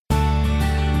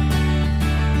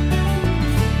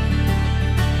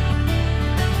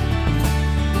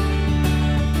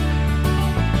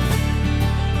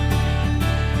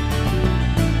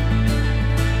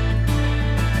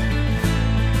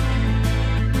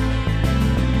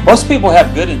Most people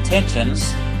have good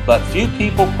intentions, but few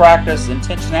people practice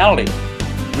intentionality.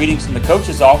 Greetings from the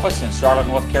coach's office in Charlotte,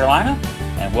 North Carolina,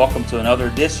 and welcome to another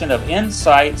edition of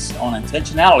Insights on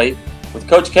Intentionality with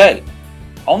Coach K.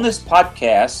 On this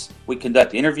podcast, we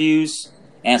conduct interviews,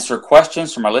 answer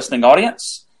questions from our listening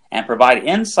audience, and provide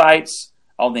insights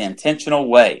on the intentional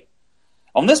way.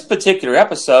 On this particular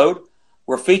episode,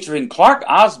 we're featuring Clark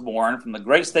Osborne from the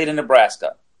great state of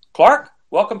Nebraska. Clark,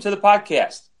 welcome to the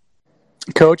podcast.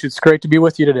 Coach, it's great to be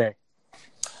with you today.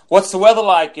 What's the weather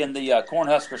like in the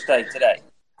Cornhusker State today?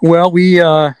 Well, we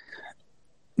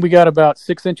got about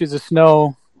 6 inches of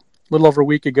snow a little over a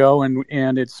week ago,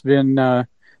 and it's been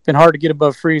hard to get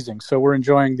above freezing. So we're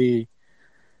enjoying the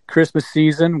Christmas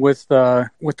season with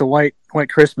the white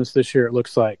Christmas this year. It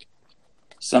looks like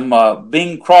some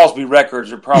Bing Crosby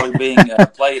records are probably being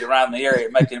played around the area,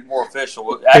 making it more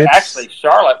official. Actually,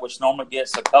 Charlotte, which normally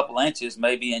gets a couple inches,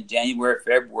 maybe in January,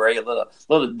 February, a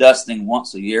little dusting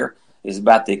once a year, is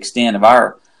about the extent of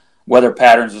our weather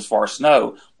patterns as far as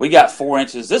snow. We got 4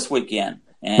 inches this weekend,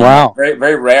 and wow. Very,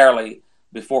 very rarely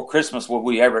before Christmas will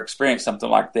we ever experience something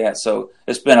like that. So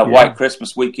it's been a white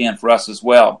Christmas weekend for us as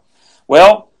well.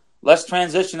 Well, let's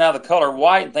transition out of the color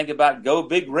white and think about Go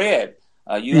Big Red.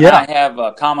 You and I have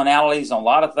commonalities on a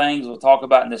lot of things we'll talk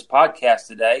about in this podcast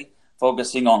today,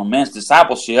 focusing on men's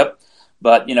discipleship.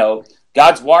 But, you know,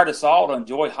 God's wired us all to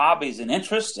enjoy hobbies and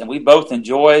interests, and we both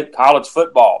enjoy college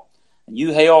football. And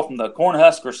you hail from the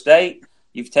Cornhusker State.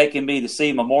 You've taken me to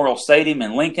see Memorial Stadium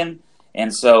in Lincoln.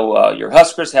 And so your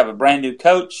Huskers have a brand new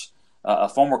coach, a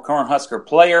former Cornhusker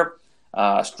player.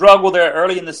 Struggled there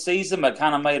early in the season, but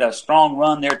kind of made a strong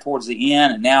run there towards the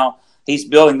end, and now he's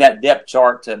building that depth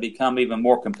chart to become even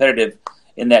more competitive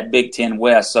in that Big Ten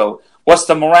West. So what's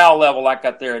the morale level like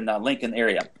out there in the Lincoln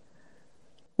area?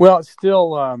 Well, it's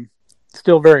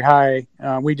still very high.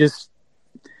 We just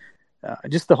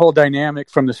the whole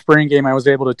dynamic from the spring game I was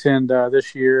able to attend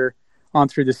this year on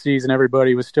through the season,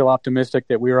 everybody was still optimistic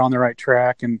that we were on the right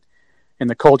track, and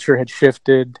the culture had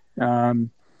shifted in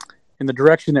the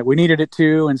direction that we needed it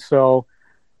to. And so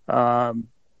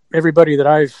everybody that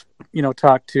I've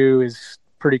talked to is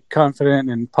pretty confident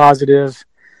and positive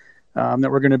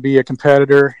that we're going to be a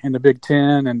competitor in the Big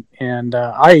Ten, and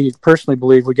I personally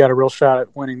believe we got a real shot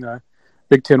at winning the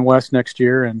Big Ten West next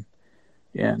year, and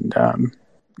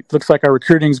it looks like our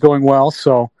recruiting is going well,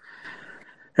 so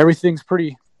everything's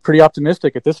pretty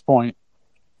optimistic at this point.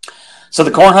 So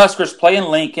the Cornhuskers play in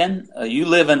Lincoln. You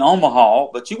live in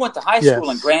Omaha, but you went to high school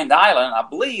in Grand Island. I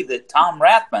believe that Tom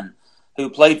Rathman, who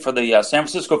played for the San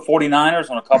Francisco 49ers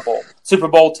on a couple Super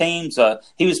Bowl teams,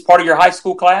 he was part of your high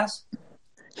school class?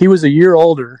 He was a year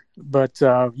older, but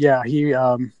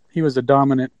he was a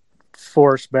dominant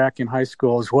force back in high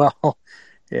school as well.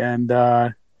 And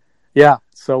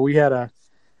so we had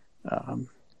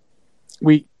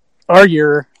our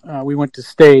year we went to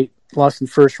state, lost in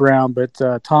the first round,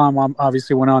 but Tom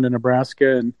obviously went on to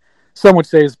Nebraska, and some would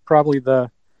say is probably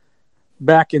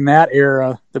back in that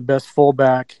era, the best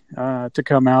fullback to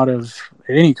come out of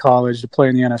any college to play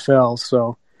in the NFL.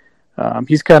 So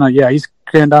he's he's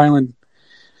Grand Island.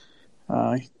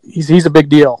 He's a big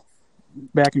deal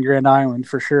back in Grand Island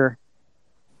for sure.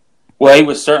 Well, he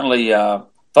was certainly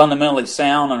fundamentally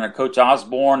sound under Coach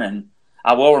Osborne, and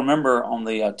I will remember on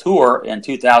the tour in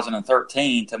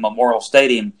 2013 to Memorial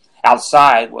Stadium,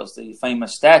 outside was the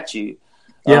famous statue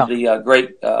of the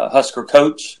great Husker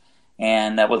coach.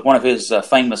 And that was one of his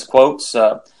famous quotes.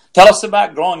 Tell us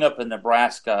about growing up in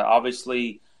Nebraska.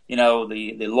 Obviously,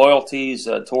 the loyalties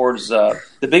towards the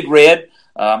Big Red.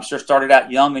 I'm sure started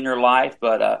out young in your life,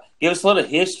 but give us a little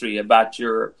history about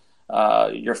your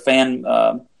fan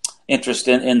interest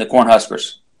in the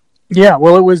Cornhuskers. Yeah,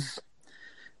 well,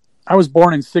 I was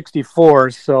born in '64,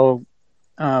 so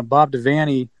Bob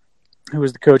Devaney, who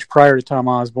was the coach prior to Tom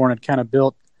Osborne, had kind of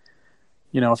built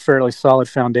a fairly solid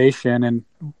foundation, and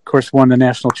of course won the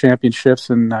national championships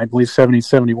in, I believe,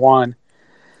 70-71.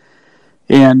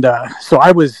 And so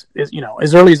I was,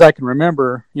 as early as I can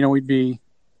remember, we'd be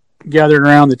gathered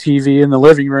around the TV in the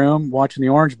living room watching the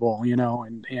Orange Bowl,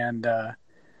 and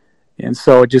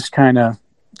so it just kind of,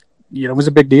 it was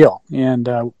a big deal. And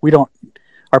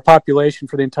our population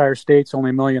for the entire state's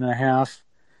only 1.5 million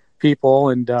people,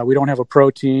 and we don't have a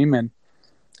pro team,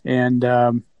 and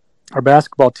our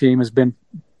basketball team has been,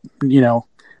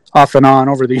 off and on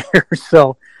over the years.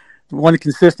 So one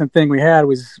consistent thing we had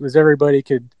was everybody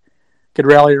could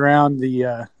rally around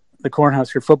the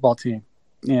Cornhusker football team,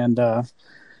 and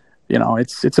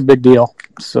it's a big deal.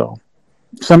 So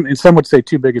some would say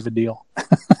too big of a deal.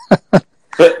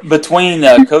 But between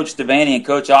Coach Devaney and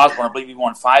Coach Osborne, I believe you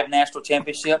won 5 national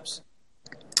championships.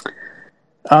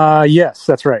 Yes,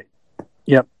 that's right.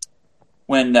 Yep.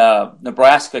 When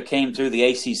Nebraska came through the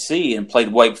ACC and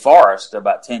played Wake Forest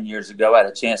about 10 years ago, I had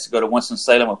a chance to go to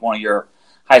Winston-Salem with one of your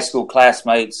high school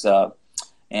classmates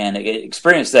and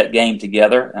experienced that game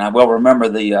together. And I well remember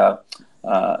the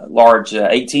large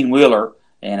 18-wheeler,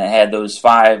 and it had those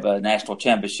 5 national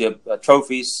championship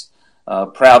trophies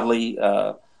proudly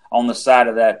on the side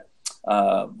of that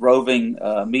roving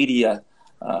media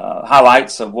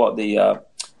highlights of what the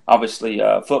obviously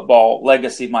football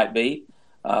legacy might be.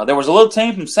 There was a little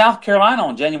team from South Carolina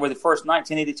on January the 1st,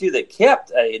 1982 that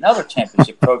kept another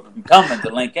championship trophy from coming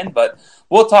to Lincoln, but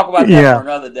we'll talk about that for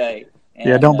another day.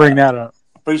 And, don't bring that up.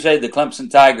 Appreciate the Clemson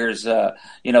Tigers,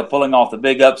 pulling off the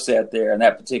big upset there in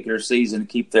that particular season to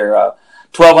keep their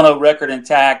 12-0 record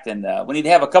intact. And we need to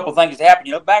have a couple things to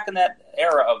happen. Back in that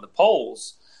era of the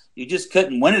polls, you just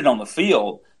couldn't win it on the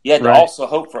field. You had to also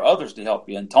hope for others to help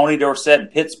you. And Tony Dorsett in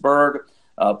Pittsburgh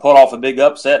pulled off a big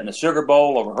upset in the Sugar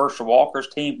Bowl over Herschel Walker's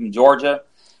team from Georgia.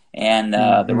 And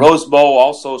the Rose Bowl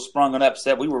also sprung an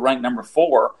upset. We were ranked number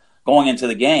 4 going into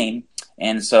the game.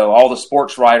 And so all the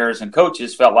sports writers and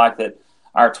coaches felt like that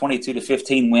our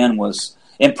 22-15 win was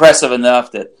impressive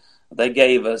enough that they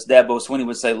gave us, Dabo Swinney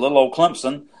would say, little old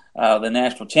Clemson, the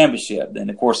national championship. And,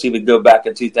 of course, he would go back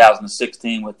in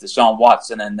 2016 with Deshaun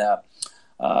Watson and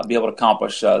be able to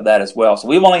accomplish that as well. So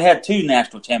we've only had 2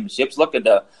 national championships. Looking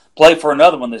to play for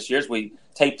another one this year as we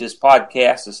taped this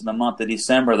podcast. This is the month of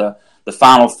December. The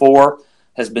Final Four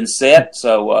has been set.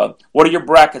 So what do your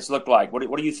brackets look like? What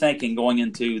are you thinking going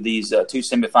into these 2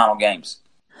 semifinal games?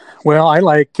 Well, I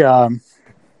like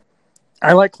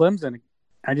Clemson.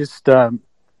 I just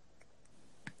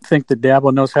think that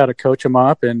Dabo knows how to coach them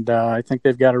up, and I think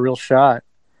they've got a real shot.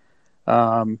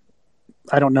 I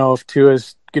don't know if Tua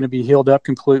is going to be healed up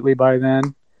completely by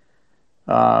then.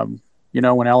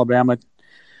 When Alabama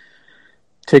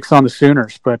takes on the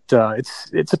Sooners, but I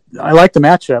like the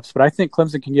matchups, but I think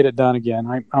Clemson can get it done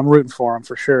again. I'm rooting for them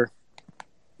for sure.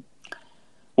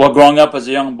 Well, growing up as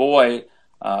a young boy,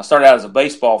 started out as a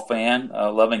baseball fan,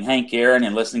 loving Hank Aaron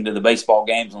and listening to the baseball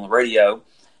games on the radio.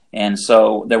 And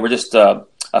so there were just a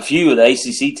few of the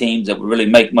ACC teams that would really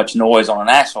make much noise on a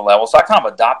national level. So I kind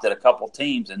of adopted a couple of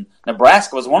teams, and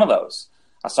Nebraska was one of those.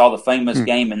 I saw the famous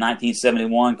game in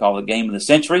 1971 called the Game of the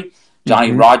Century.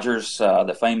 Johnny Rogers,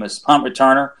 the famous punt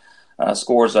returner,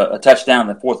 scores a touchdown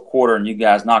in the fourth quarter, and you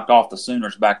guys knocked off the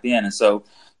Sooners back then. And so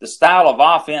the style of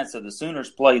offense that the Sooners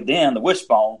played then, the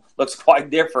wishbone, looks quite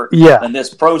different than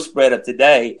this pro spread of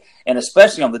today, and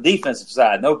especially on the defensive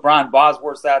side. No Brian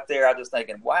Bosworth's out there. I'm just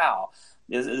thinking, wow,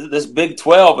 this Big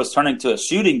 12 is turning to a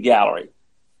shooting gallery.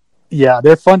 Yeah,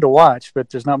 they're fun to watch, but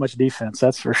there's not much defense,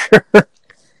 that's for sure.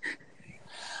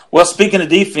 Well, speaking of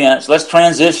defense, let's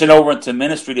transition over into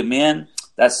ministry to men.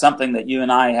 That's something that you and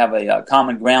I have a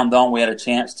common ground on. We had a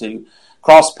chance to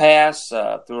cross paths through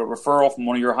a referral from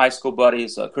one of your high school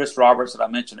buddies, Chris Roberts, that I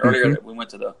mentioned earlier, that we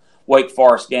went to the Wake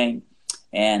Forest game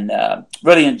and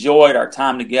really enjoyed our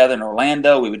time together in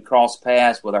Orlando. We would cross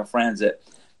paths with our friends at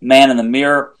Man in the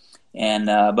Mirror. And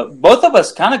but both of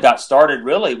us kind of got started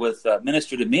really with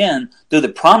ministry to men through the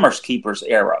Promise Keepers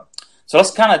era. So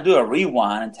let's kind of do a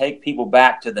rewind and take people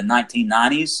back to the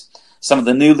 1990s. Some of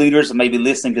the new leaders that may be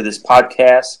listening to this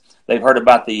podcast, they've heard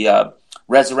about the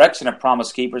resurrection of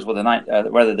Promise Keepers with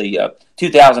the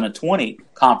 2020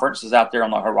 conference is out there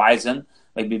on the horizon,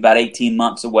 maybe about 18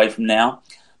 months away from now.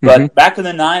 But back in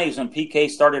the 90s when PK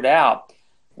started out,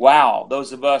 wow,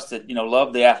 those of us that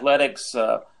love the athletics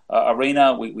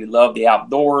arena, we love the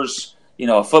outdoors.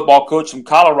 A football coach from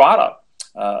Colorado,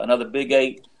 another Big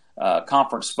 8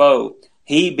 conference foe,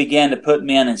 he began to put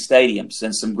men in stadiums,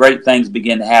 and some great things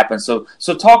began to happen. So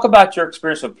talk about your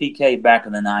experience with PK back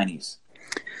in the 90s.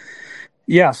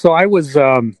 Yeah, so I was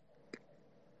going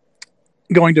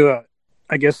to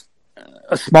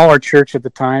a smaller church at the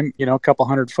time, a couple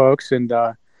hundred folks, and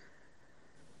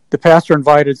the pastor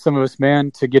invited some of us men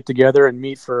to get together and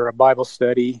meet for a Bible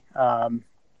study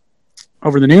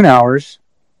over the noon hours.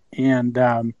 And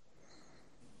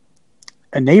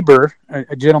a neighbor,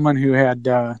 a gentleman who had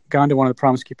gone to one of the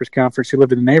Promise Keepers conference, who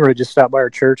lived in the neighborhood, just stopped by our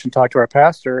church and talked to our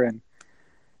pastor and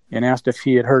asked if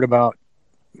he had heard about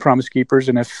Promise Keepers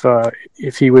and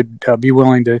if he would be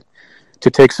willing to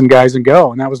take some guys and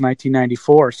go. And that was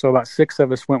 1994. So about 6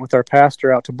 of us went with our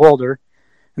pastor out to Boulder.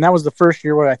 And that was the first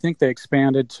year where I think they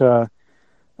expanded to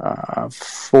 4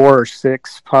 or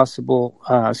 6 possible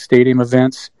stadium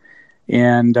events.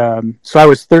 And so I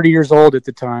was 30 years old at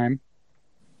the time.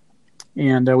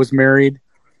 And I was married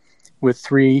with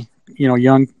 3,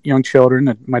 young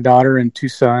children, my daughter and 2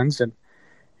 sons, and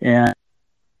it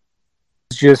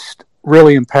was just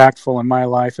really impactful in my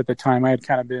life at the time. I had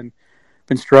kind of been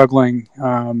been struggling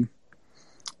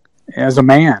as a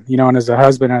man, and as a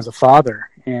husband, as a father.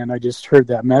 And I just heard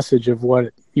that message of what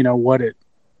it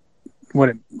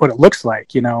looks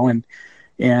like, and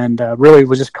really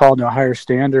was just called to a higher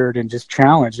standard and just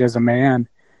challenged as a man,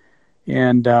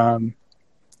 and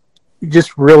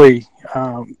just really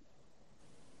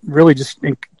just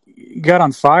got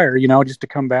on fire, just to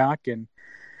come back. And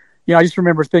I just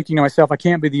remember thinking to myself, I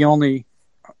can't be the only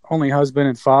husband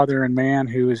and father and man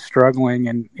who is struggling,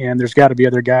 and there's got to be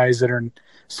other guys that are in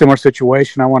similar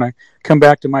situation. I want to come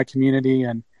back to my community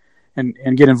and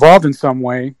get involved in some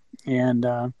way. And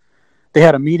they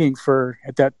had a meeting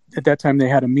at that time. They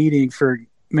had a meeting for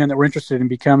men that were interested in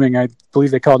becoming, I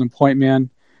believe they called them point men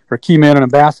or key men and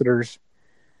ambassadors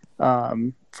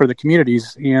for the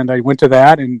communities. And I went to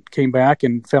that and came back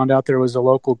and found out there was a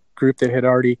local group that had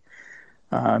already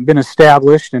been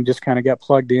established, and just kind of got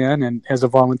plugged in and as a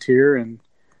volunteer, and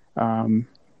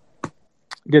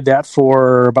did that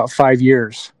for about 5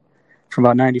 years, from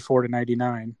about 94 to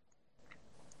 99,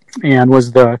 and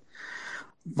was the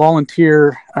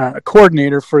volunteer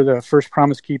coordinator for the first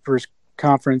Promise Keepers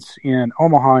conference in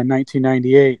Omaha in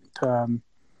 1998.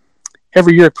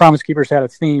 Every year Promise Keepers had a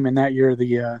theme, and that year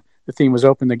the theme was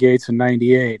Open the Gates in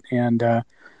 98. And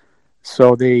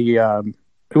so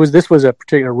this was a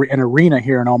particular an arena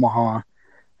here in Omaha,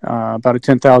 about a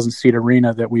 10,000 seat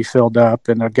arena that we filled up,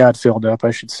 and God filled up, I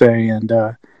should say. And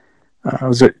it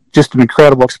was just an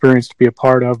incredible experience to be a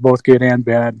part of, both good and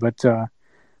bad. But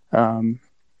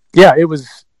it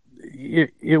was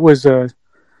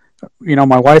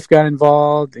my wife got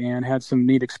involved and had some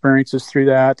neat experiences through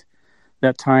that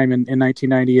time in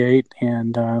 1998,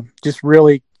 and just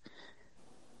really,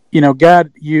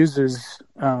 God uses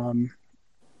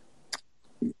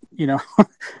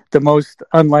the most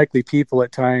unlikely people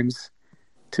at times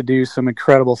to do some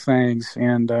incredible things.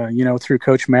 And through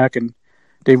Coach Mack and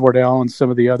Dave Wardell and some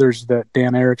of the others, that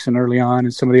Dan Erickson early on,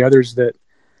 and some of the others that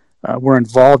were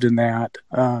involved in that,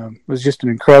 was just an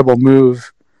incredible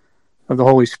move of the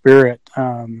Holy Spirit,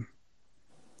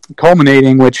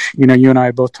 culminating, which you and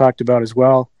I both talked about as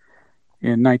well,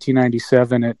 in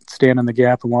 1997 at Stand in the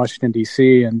Gap in Washington,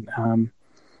 D.C., and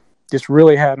just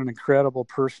really had an incredible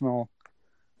personal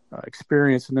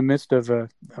experience in the midst of a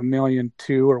 1.2 million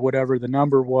or whatever the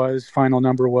final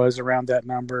number was, around that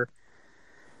number.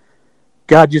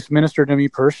 God just ministered to me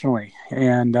personally,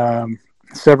 and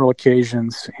several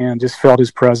occasions, and just felt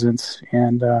his presence,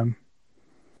 and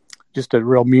just a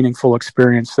real meaningful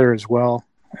experience there as well.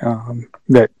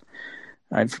 That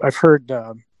I've heard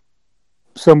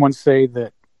someone say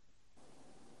that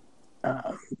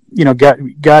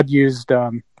God used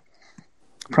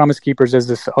Promise Keepers as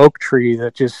this oak tree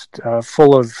that just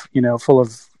full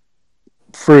of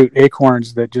fruit,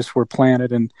 acorns that just were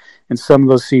planted, and some of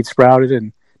those seeds sprouted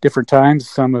in different times.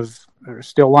 Some are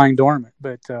still lying dormant,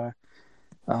 but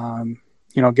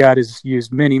God has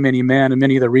used many men, and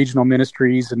many of the regional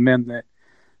ministries and men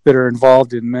that are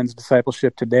involved in men's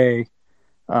discipleship today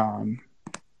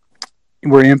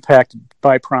were impacted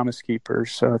by Promise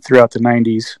Keepers throughout the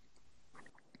 90s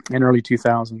and early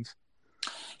 2000s.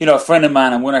 A friend of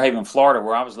mine in Winter Haven, Florida,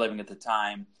 where I was living at the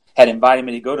time, had invited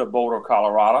me to go to Boulder,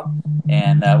 Colorado.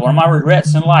 And one of my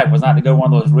regrets in life was not to go to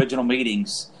one of those original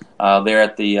meetings there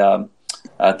at the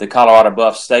Colorado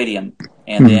Buff Stadium.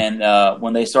 And then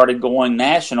when they started going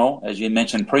national, as you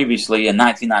mentioned previously, in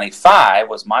 1995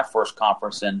 was my first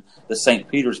conference in the St.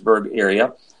 Petersburg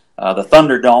area. The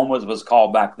Thunderdome was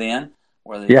called back then,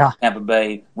 where the Tampa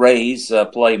Bay Rays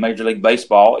play Major League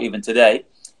Baseball even today.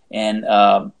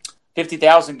 And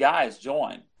 50,000 guys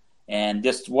joined. And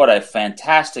just what a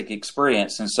fantastic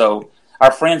experience. And so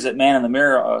our friends at Man in the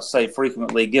Mirror say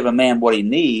frequently, give a man what he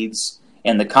needs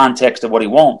in the context of what he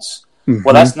wants. Mm-hmm.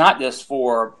 Well, that's not just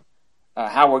for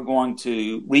how we're going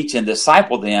to reach and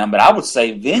disciple them, but I would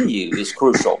say venue is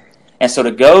crucial. And so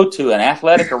to go to an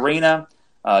athletic arena,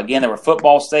 again, there were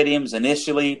football stadiums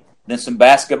initially, then some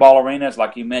basketball arenas,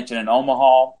 like you mentioned in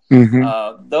Omaha.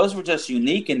 Mm-hmm. Those were just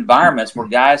unique environments where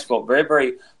guys felt very,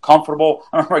 very comfortable.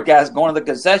 I remember guys going to the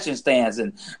concession stands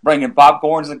and bringing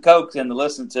popcorns and Cokes in to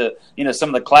listen to, some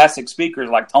of the classic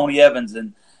speakers like Tony Evans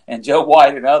and Joe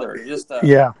White and others.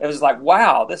 It was like,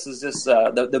 wow, this is just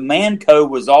the man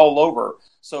code was all over.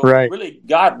 So really,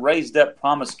 God raised up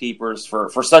Promise Keepers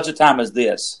for such a time as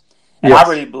this. And I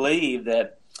really believe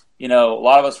that, a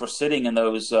lot of us were sitting in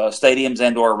those stadiums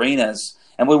and or arenas,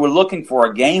 and we were looking for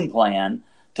a game plan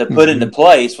to put into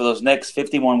place for those next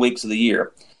 51 weeks of the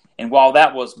year. And while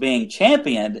that was being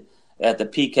championed at the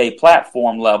PK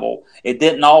platform level, it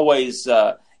didn't always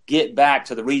get back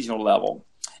to the regional level.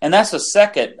 And that's a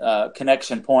second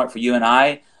connection point for you and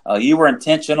I. You were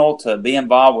intentional to be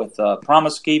involved with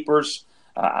Promise Keepers.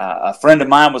 A friend of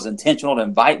mine was intentional to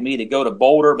invite me to go to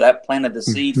Boulder. That planted the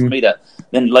seed for me to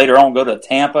then later on go to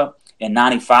Tampa in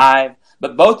 95.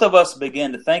 But both of us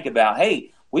began to think about,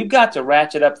 hey, we've got to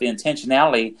ratchet up the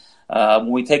intentionality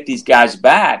when we take these guys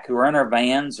back who are in our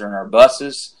vans or in our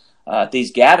buses at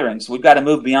these gatherings. We've got to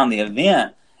move beyond the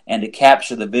event and to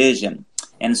capture the vision.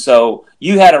 And so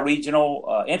you had a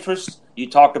regional interest. You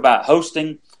talked about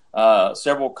hosting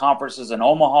several conferences in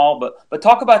Omaha, but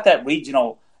talk about that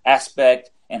regional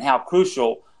aspect and how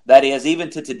crucial that is even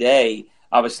to today.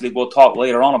 Obviously, we'll talk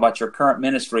later on about your current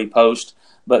ministry post,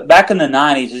 but back in the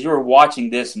 90s, as you were watching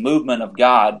this movement of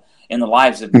God in the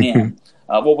lives of men,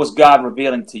 what was God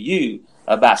revealing to you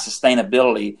about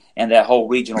sustainability and that whole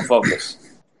regional focus?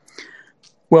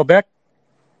 Well, back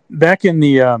in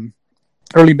the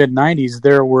early mid-90s,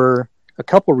 there were a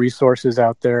couple resources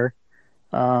out there.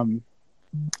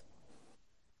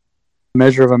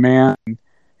 Measure of a Man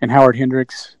and Howard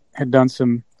Hendricks had done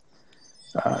some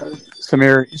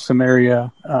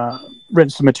area written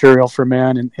some material for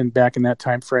men and back in that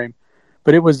time frame,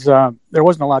 but it was there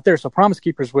wasn't a lot there. So Promise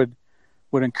Keepers would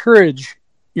encourage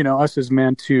us as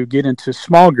men to get into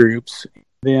small groups.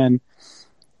 Then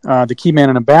the Key Man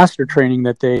and Ambassador training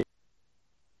that they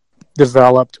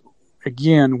developed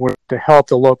again were to help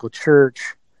the local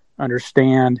church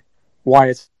understand why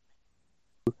it's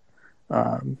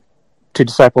to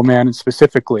disciple men and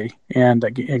specifically, and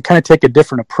kind of take a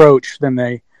different approach than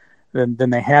they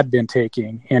had been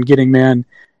taking, and getting men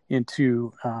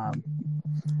into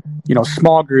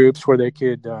small groups where they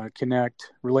could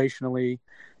connect relationally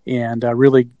and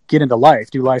really get into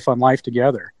life, do life on life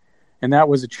together. And that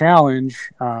was a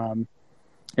challenge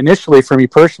initially for me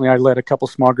personally. I led a couple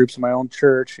small groups in my own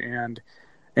church, and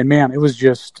man, it was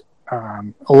just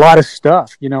a lot of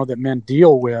stuff that men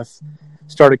deal with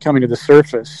started coming to the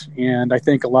surface. And I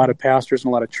think a lot of pastors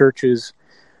and a lot of churches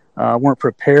weren't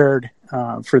prepared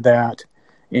for that.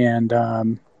 And,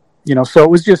 so it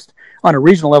was just on a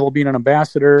regional level, being an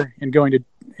ambassador and going to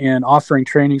and offering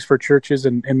trainings for churches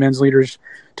and men's leaders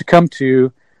to come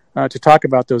to talk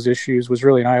about those issues was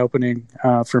really an eye-opening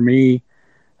for me,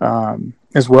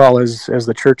 as well as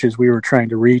the churches we were trying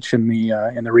to reach in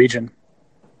the region.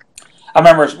 I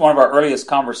remember one of our earliest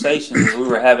conversations, we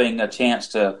were having a chance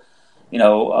to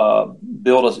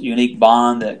build a unique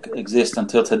bond that exists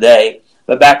until today.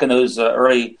 But back in those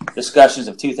early discussions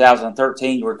of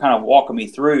 2013, you were kind of walking me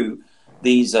through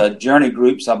these journey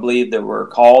groups, I believe that were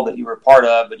called, that you were part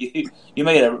of. But you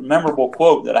made a memorable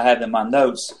quote that I have in my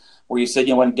notes where you said,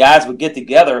 when guys would get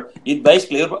together, you'd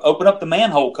basically open up the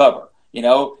manhole cover, and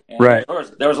right.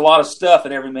 There was a lot of stuff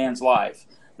in every man's life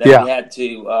that he had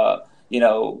to,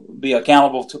 be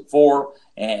accountable for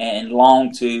and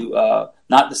long to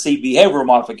not to see behavioral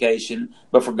modification,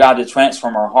 but for God to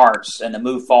transform our hearts and to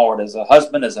move forward as a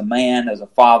husband, as a man, as a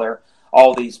father,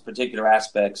 all these particular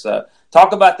aspects.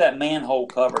 Talk about that manhole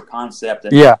cover concept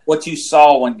and what you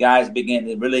saw when guys began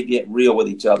to really get real with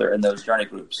each other in those journey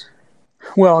groups.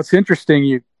 Well, it's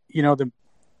interesting. I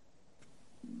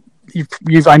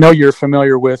know you're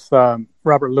familiar with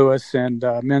Robert Lewis and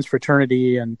Men's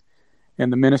Fraternity and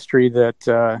the ministry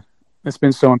that that's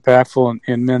been so impactful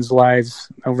in men's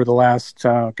lives over the last,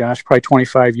 probably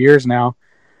 25 years now.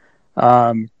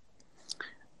 I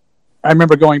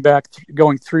remember going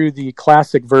through the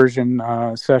classic version,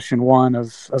 session 1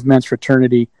 of Men's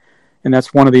Fraternity, and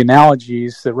that's one of the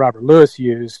analogies that Robert Lewis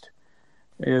used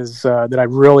is that I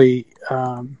really,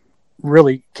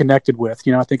 really connected with.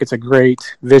 I think it's a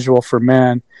great visual for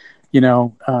men,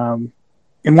 and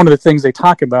one of the things they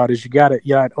talk about is you got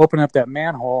to open up that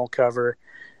manhole cover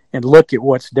and look at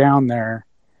what's down there,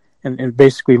 and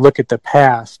basically look at the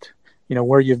past,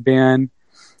 where you've been,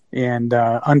 and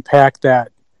unpack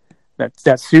that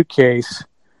suitcase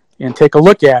and take a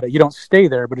look at it. You don't stay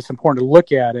there, but it's important to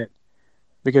look at it,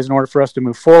 because in order for us to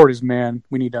move forward as men,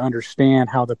 we need to understand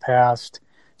how the past,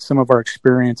 some of our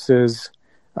experiences,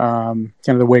 kind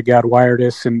of the way God wired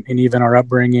us, and even our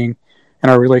upbringing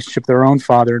and our relationship with our own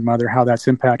father and mother, how that's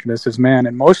impacted us as men.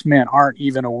 And most men aren't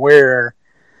even aware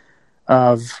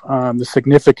of the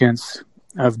significance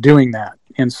of doing that.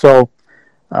 And so,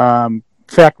 in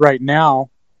fact, right now,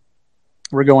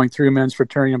 we're going through Men's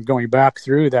Fraternity. I'm going back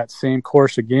through that same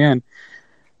course again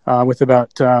with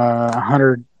about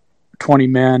 120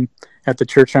 men at the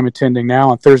church I'm attending now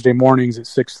on Thursday mornings at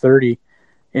 6:30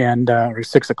 or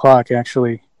 6 o'clock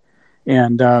actually.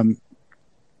 And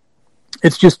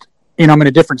it's just, I'm in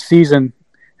a different season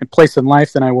and place in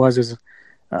life than I was as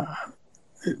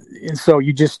and so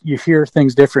you hear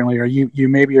things differently, or you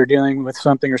maybe are dealing with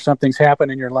something, or something's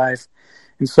happened in your life.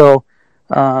 And so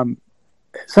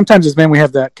sometimes as men, we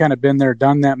have that kind of been there,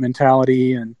 done that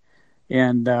mentality, and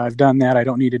I've done that. I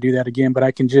don't need to do that again. But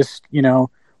I can just,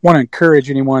 want to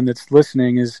encourage anyone that's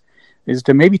listening is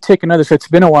to maybe take another. If it's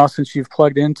been a while since you've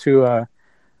plugged into a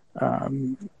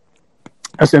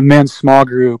men's small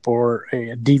group or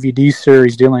a DVD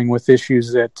series dealing with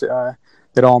issues that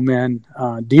all men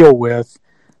deal with,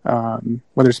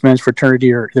 whether it's men's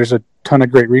fraternity or there's a ton of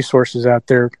great resources out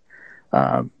there.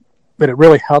 But it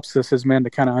really helps us as men to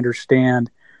kind of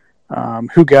understand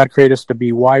who God created us to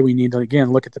be, why we need to,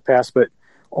 again, look at the past, but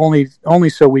only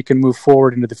so we can move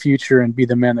forward into the future and be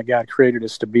the men that God created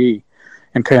us to be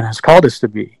and kind of has called us to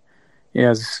be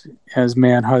as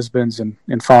man husbands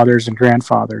and fathers and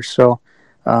grandfathers. So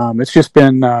it's just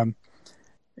been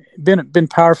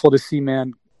powerful to see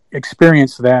men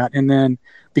experience that. And then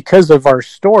because of our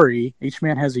story, each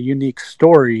man has a unique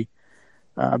story,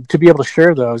 to be able to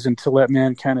share those and to let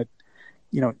men kind of,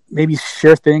 maybe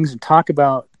share things and talk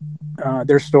about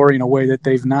their story in a way that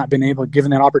they've not been able,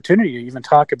 given that opportunity to even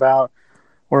talk about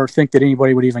or think that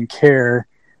anybody would even care,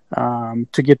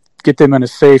 to get them in a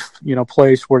safe,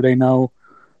 place where they know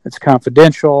it's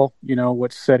confidential,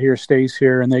 what's said here stays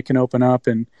here, and they can open up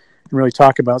and really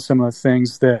talk about some of the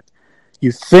things that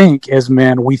we think as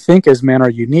men are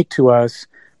unique to us.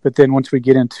 But then once we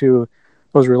get into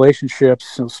those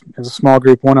relationships, as a small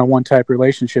group, one-on-one type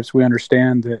relationships, we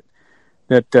understand that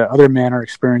other men are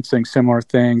experiencing similar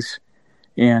things,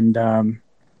 and to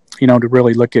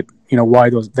really look at why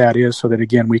that is, so that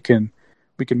again we can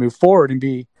move forward and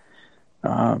be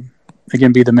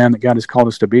the man that God has called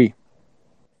us to be.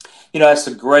 That's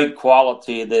a great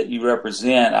quality that you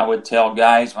represent. I would tell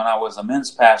guys when I was a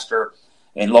men's pastor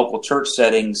in local church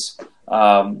settings.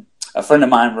 A friend of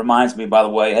mine reminds me, by the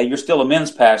way, hey, you're still a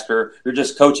men's pastor. You're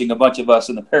just coaching a bunch of us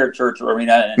in the parachurch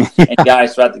arena and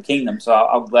guys throughout the kingdom. So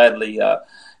I'll gladly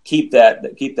keep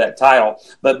that title.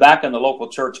 But back in the local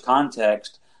church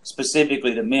context,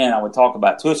 specifically to men, I would talk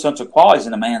about two essential qualities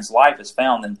in a man's life is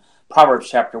found in Proverbs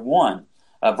chapter 1.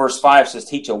 Verse 5 says,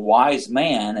 teach a wise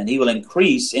man, and he will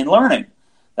increase in learning.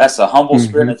 That's a humble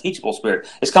spirit and a teachable spirit.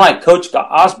 It's kind of like Coach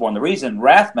Osborne. The reason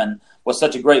Rathman was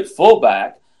such a great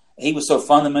fullback, he was so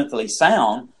fundamentally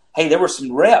sound. Hey, there were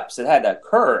some reps that had to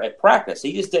occur at practice.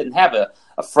 He just didn't have a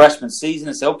freshman season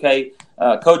and say, okay,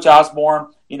 Coach Osborne,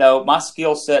 my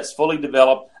skill set's fully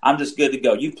developed. I'm just good to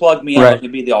go. You plug me in, let me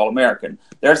be the All-American.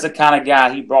 There's the kind of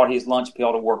guy, he brought his lunch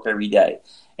pail to work every day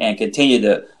and continued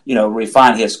to,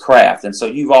 refine his craft. And so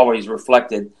you've always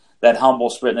reflected that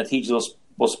humble spirit and that teachable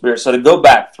spirit. So to go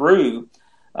back through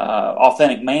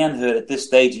authentic manhood at this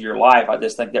stage of your life, I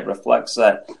just think that reflects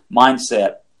that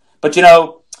mindset. But,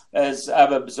 as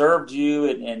I've observed you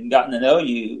and gotten to know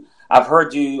you, I've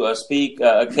heard you speak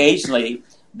occasionally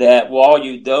that while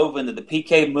you dove into the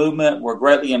PK movement, were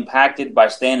greatly impacted by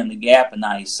standing the gap in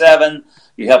 97.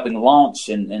 You're helping launch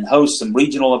and host some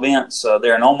regional events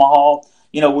there in Omaha.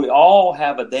 We all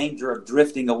have a danger of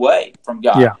drifting away from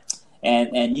God. Yeah.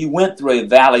 And you went through a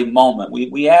valley moment.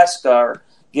 We ask our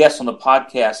guests on the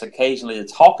podcast occasionally to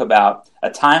talk about a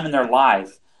time in their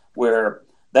life where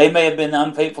they may have been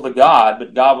unfaithful to God,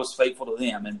 but God was faithful to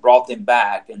them and brought them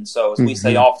back. And so, as we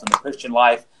say often, the Christian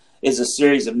life is a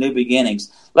series of new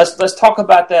beginnings. Let's talk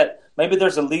about that. Maybe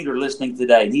there's a leader listening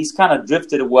today, and he's kind of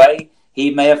drifted away.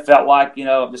 He may have felt like,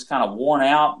 I'm just kind of worn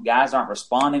out. Guys aren't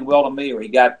responding well to me, or he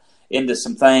got into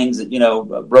some things that,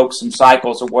 broke some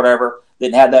cycles or whatever,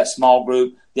 didn't have that small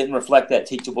group, didn't reflect that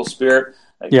teachable spirit.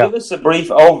 Give us a brief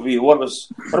overview. What it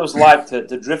was like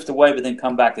to drift away, but then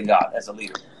come back to God as a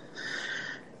leader.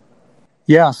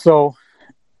 Yeah, so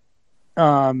it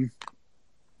kind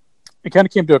of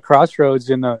came to a crossroads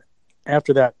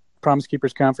after that Promise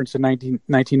Keepers Conference in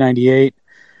 1998.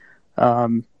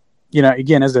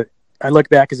 Again, I look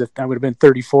back I would have been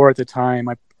 34 at the time.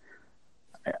 I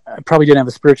probably didn't have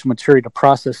the spiritual maturity to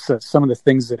process some of the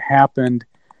things that happened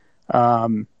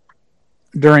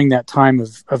during that time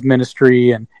of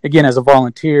ministry. And again, as a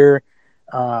volunteer,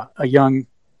 a young,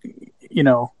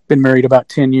 been married about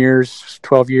 10 years,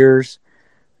 12 years,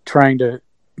 trying to,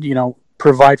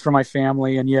 provide for my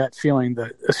family, and yet feeling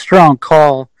a strong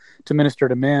call to minister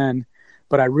to men.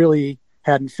 But I really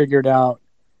hadn't figured out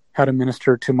how to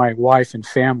minister to my wife and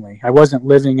family. I wasn't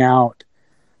living out,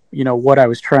 what I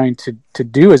was trying to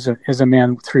do as a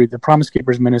man through the Promise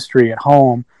Keepers ministry at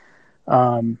home,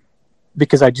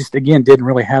 because I just, again, didn't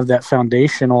really have that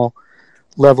foundational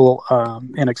level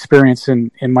and experience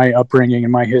in my upbringing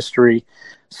and my history.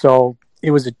 So it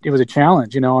was a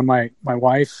challenge, and my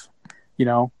wife,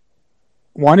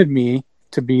 wanted me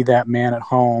to be that man at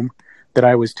home that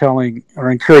I was telling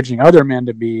or encouraging other men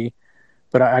to be,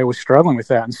 but I was struggling with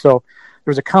that. And so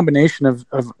was a combination of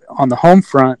on the home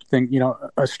front thing,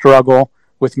 a struggle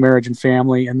with marriage and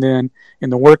family, and then in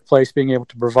the workplace being able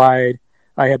to provide.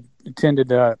 I had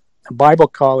attended a Bible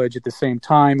college at the same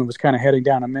time and was kind of heading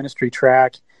down a ministry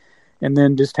track, and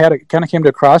then just kind of came to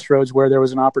a crossroads where there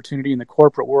was an opportunity in the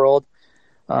corporate world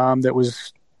that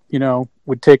was,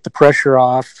 would take the pressure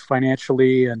off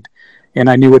financially, and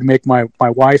I knew would make my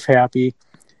wife happy,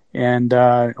 and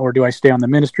or do I stay on the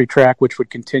ministry track, which would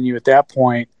continue at that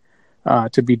point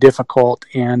to be difficult.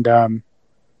 And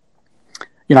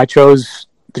I chose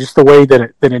just the way that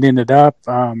it ended up.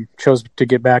 Chose to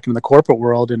get back into the corporate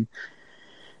world, and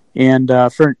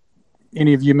for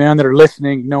any of you men that are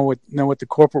listening, know what the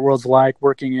corporate world's like,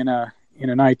 working in an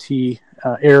IT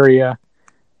area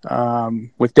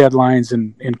with deadlines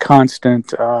and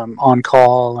constant on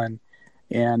call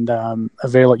and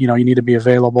available. You need to be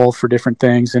available for different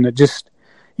things, and you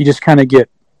just kind of get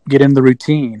in the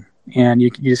routine, and you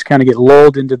just kind of get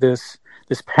lulled into this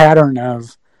pattern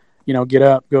of get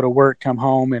up, go to work, come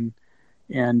home, and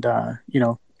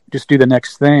just do the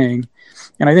next thing.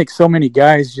 And I think so many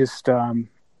guys just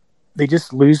they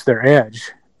just lose their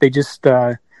edge. They just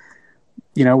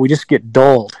we just get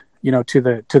dulled to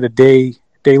the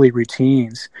daily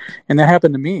routines, and that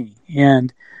happened to me.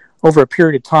 And over a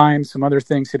period of time, some other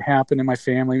things had happened in my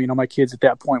family. My kids at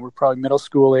that point were probably middle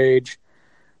school age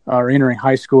or entering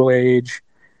high school age,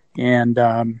 and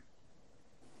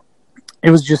it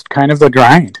was just kind of the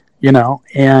grind,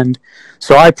 And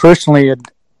so I personally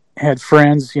had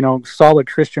friends, solid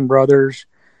Christian brothers,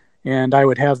 and I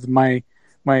would have my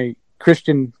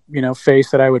Christian, face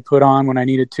that I would put on when I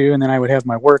needed to, and then I would have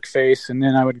my work face, and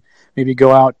then I would maybe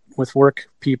go out with work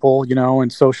people,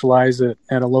 and socialize at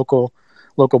a local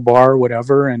bar or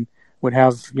whatever, and would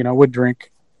have, would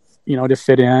drink, to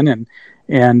fit in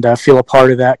and feel a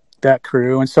part of that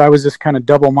crew. And so I was this kind of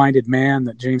double-minded man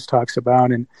that James talks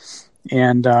about, and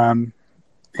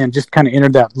just kind of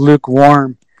entered that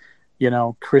lukewarm,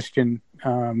 Christian,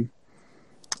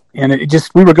 and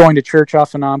we were going to church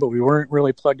off and on, but we weren't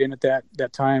really plugged in at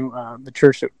that time. The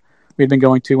church that we'd been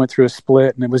going to went through a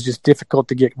split, and it was just difficult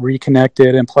to get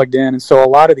reconnected and plugged in. And so a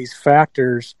lot of these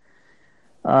factors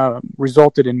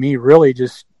resulted in me really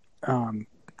just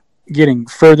getting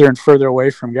further and further away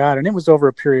from God. And it was over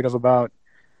a period of about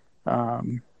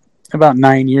 9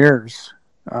 years.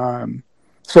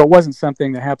 So it wasn't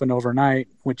something that happened overnight,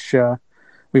 which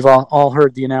we've all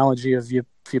heard the analogy of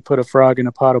if you put a frog in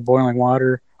a pot of boiling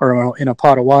water, or in a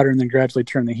pot of water, and then gradually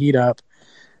turn the heat up,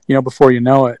 before you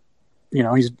know it,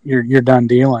 you're done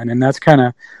dealing. And that's kind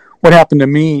of what happened to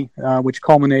me, which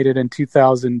culminated in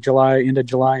end of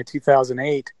July of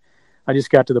 2008. I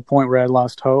just got to the point where I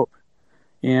lost hope.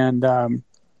 And,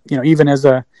 even as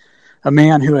a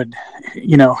man who had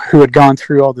gone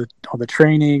through all the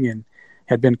training and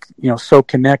had been, so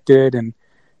connected, and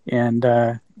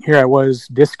here I was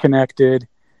disconnected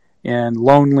and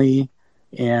lonely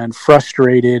and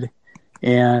frustrated,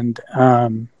 and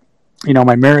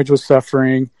my marriage was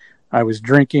suffering. I was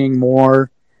drinking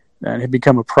more, and it had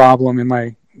become a problem in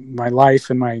my life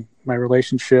and my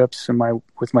relationships and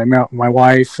with my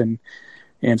wife and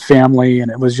family, and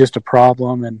it was just a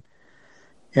problem.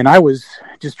 And I was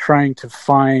just trying to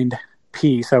find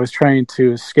peace. I was trying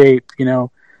to escape,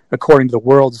 according to the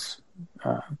world's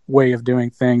way of doing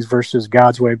things versus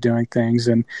God's way of doing things.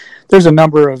 And there's a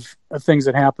number of things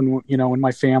that happened, in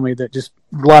my family, that just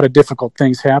a lot of difficult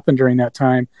things happened during that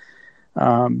time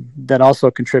that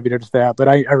also contributed to that. But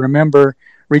I remember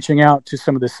reaching out to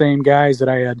some of the same guys that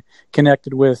I had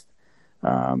connected with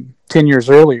 10 years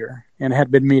earlier and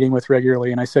had been meeting with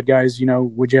regularly. And I said, guys,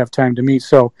 would you have time to meet?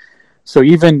 So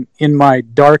even in my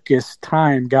darkest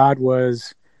time, God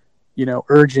was,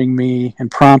 urging me and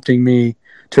prompting me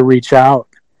to reach out.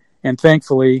 And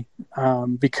thankfully,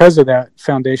 because of that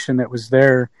foundation that was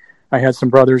there, I had some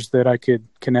brothers that I could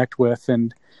connect with.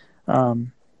 And so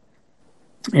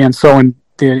in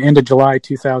the end of July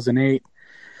 2008,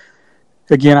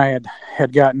 again, I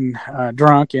had gotten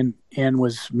drunk and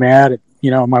was mad at,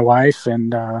 my wife,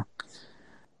 and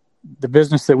the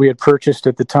business that we had purchased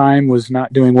at the time was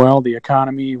not doing well. The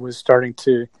economy was starting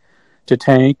to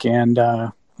tank, and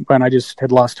I just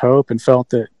had lost hope and felt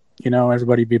that,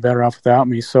 everybody'd be better off without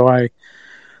me. So I,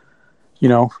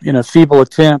 in a feeble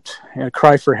attempt, a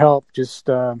cry for help, just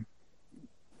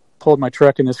pulled my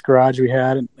truck in this garage we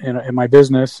had in my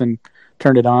business and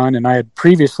turned it on. And I had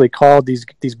previously called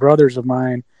these brothers of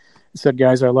mine and said,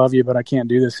 guys, I love you, but I can't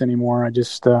do this anymore. I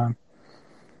just,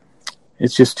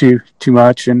 it's just too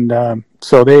much. And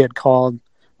so they had called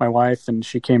my wife, and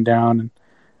she came down,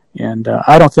 and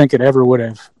I don't think it ever would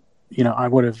have, I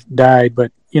would have died,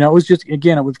 but it was just,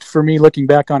 again, it was, for me, looking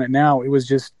back on it now, it was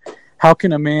just, how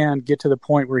can a man get to the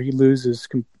point where he loses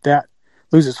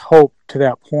hope to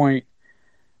that point,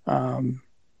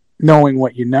 knowing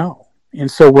what you know? And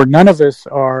so where none of us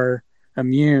are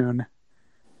immune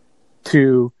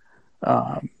to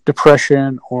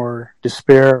depression or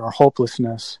despair or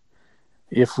hopelessness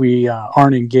if we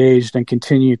aren't engaged and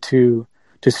continue to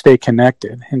stay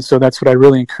connected. And so that's what I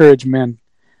really encourage men,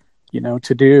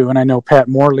 to do. And I know Pat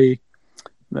Morley,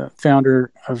 the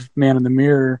founder of Man in the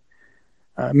Mirror,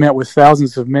 met with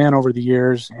thousands of men over the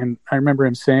years. And I remember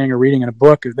him saying, or reading in a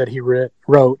book that he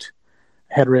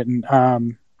had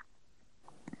written,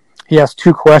 he asked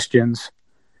 2 questions,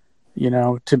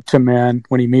 to men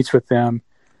when he meets with them.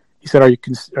 He said,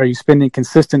 are you spending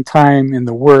consistent time in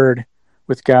the Word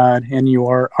with God, and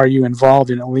are you involved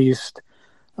in at least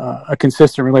a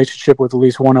consistent relationship with at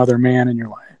least one other man in your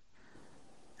life?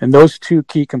 And those 2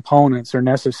 key components are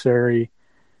necessary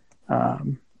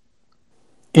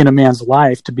in a man's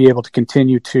life to be able to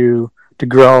continue to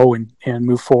grow and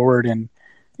move forward and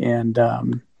be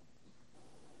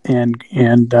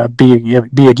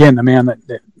again the man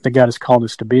that God has called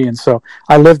us to be. And so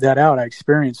I lived that out. I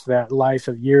experienced that life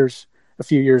of a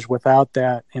few years without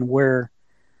that, and where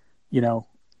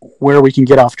we can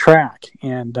get off track.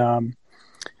 And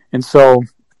so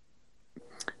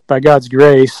by God's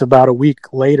grace, about a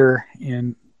week later,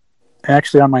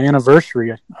 actually on my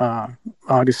anniversary,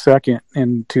 August 2nd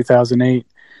in 2008,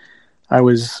 I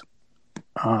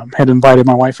had invited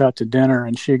my wife out to dinner,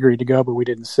 and she agreed to go, but we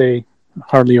didn't say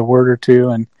hardly a word or two.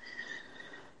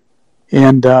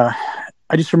 And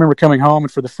I just remember coming home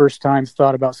and for the first time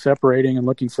thought about separating and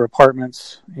looking for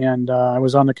apartments. And I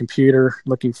was on the computer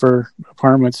looking for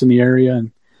apartments in the area,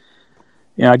 and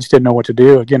I just didn't know what to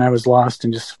do. Again, I was lost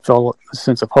and just felt a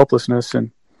sense of hopelessness.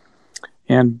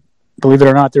 And believe it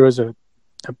or not, there was a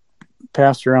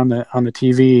pastor on the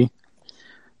TV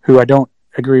who I don't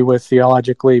agree with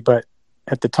theologically, but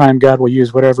at the time, God will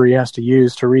use whatever He has to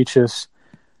use to reach us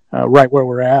right where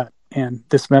we're at. And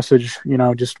this message,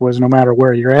 just was, no matter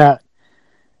where you're at,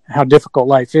 how difficult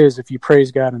life is, if you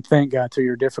praise God and thank God through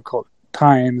your difficult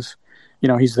times,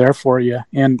 He's there for you.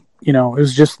 And it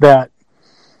was just that,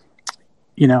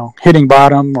 hitting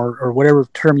bottom or whatever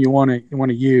term you want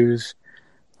to use.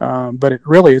 But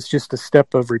it's just a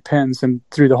step of repentance, and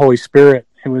through the Holy Spirit,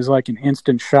 it was like an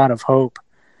instant shot of hope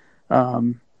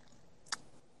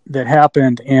that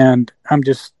happened, and I'm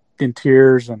just in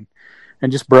tears and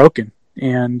just broken.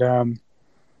 And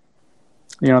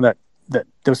that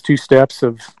those 2 steps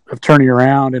of turning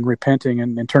around and repenting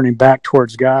and turning back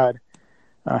towards God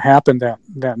happened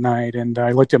that night. And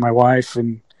I looked at my wife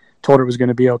and told her it was going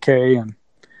to be okay,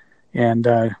 and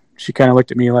she kind of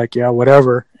looked at me like, yeah,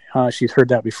 whatever. She's heard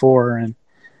that before, and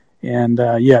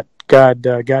yet God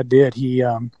did. He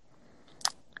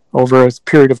over a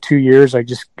period of 2 years, I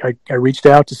reached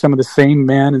out to some of the same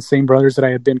men and same brothers that I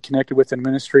had been connected with in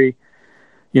ministry,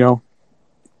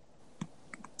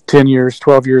 10 years,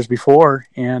 12 years before,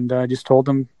 and I just told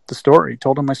them my story,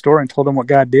 and told them what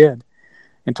God did,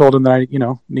 and told them that I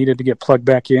needed to get plugged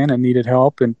back in and needed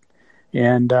help, and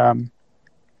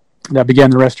that began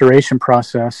the restoration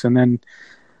process. And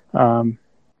then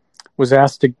was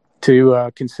asked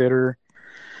to consider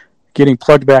getting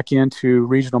plugged back into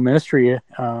regional ministry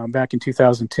back in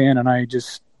 2010, and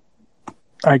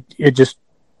it just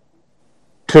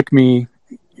took me.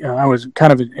 I was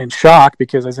kind of in shock,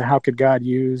 because I said, how could God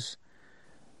use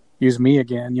me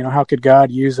again? How could God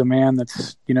use a man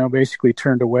that's basically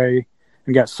turned away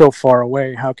and got so far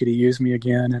away? How could He use me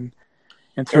again? And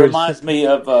it reminds me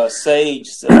of Sage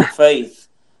Faith.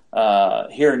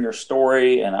 Hearing your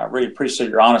story, and I really appreciate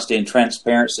your honesty and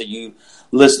transparency, you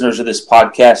listeners of this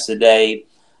podcast today.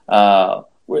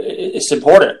 It's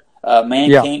important.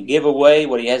 Man can't give away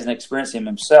what he hasn't experienced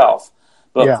himself.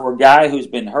 But for a guy who's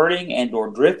been hurting and or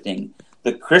drifting,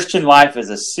 the Christian life is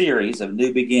a series of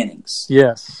new beginnings.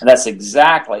 Yes. And that's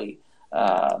exactly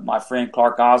my friend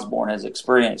Clark Osborne has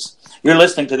experienced. You're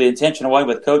listening to The Intentional Way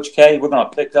with Coach K. We're going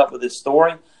to pick up with this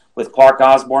story with Clark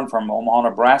Osborne from Omaha,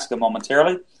 Nebraska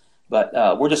momentarily.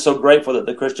 But we're just so grateful that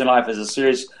the Christian life is a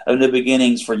series of new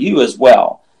beginnings for you as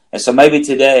well. And so maybe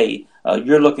today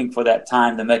you're looking for that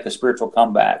time to make a spiritual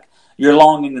comeback. You're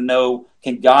longing to know,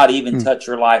 can God even touch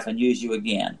your life and use you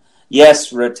again?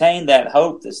 Yes, retain that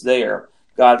hope that's there.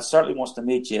 God certainly wants to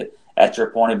meet you at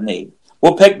your point of need.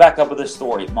 We'll pick back up with this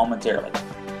story momentarily.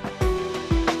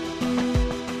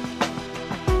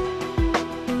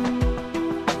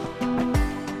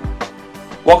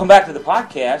 Welcome back to the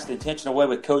podcast, The Intentional Way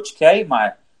with Coach K.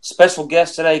 My special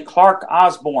guest today, Clark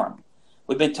Osborne.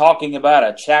 We've been talking about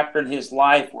a chapter in his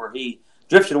life where he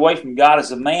drifted away from God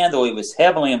as a man, though he was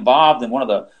heavily involved in one of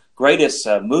the greatest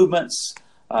movements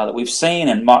that we've seen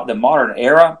in the modern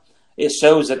era. It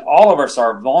shows that all of us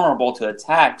are vulnerable to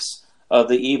attacks of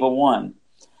the evil one.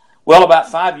 Well, about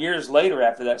 5 years later,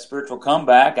 after that spiritual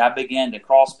comeback, I began to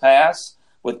cross paths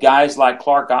with guys like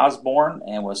Clark Osborne,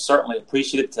 and was certainly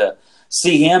appreciative to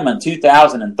see him in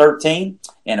 2013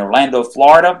 in Orlando,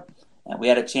 Florida. And we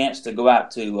had a chance to go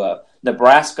out to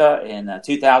Nebraska in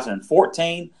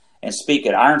 2014 and speak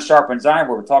at Iron Sharpens Iron.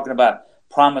 We were talking about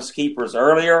Promise Keepers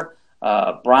earlier.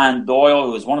 Brian Doyle,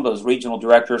 who is one of those regional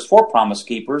directors for Promise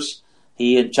Keepers,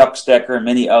 he and Chuck Stecker and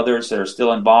many others that are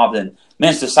still involved in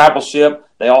men's discipleship,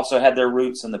 they also had their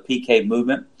roots in the PK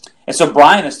movement. And so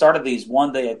Brian has started these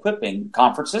one-day equipping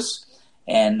conferences,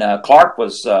 and Clark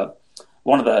was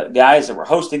one of the guys that were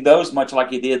hosting those, much like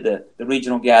he did the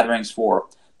regional gatherings for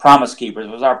Promise Keepers.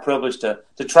 It was our privilege to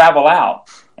travel out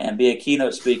and be a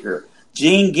keynote speaker.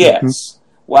 Gene Getz.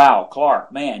 Wow,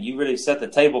 Clark, man, you really set the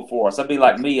table for us. That'd be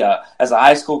like me as a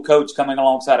high school coach coming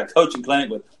alongside a coaching clinic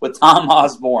with Tom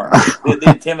Osborne.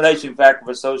 The intimidation factor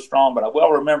was so strong, but I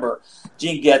well remember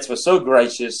Gene Getz was so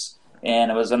gracious,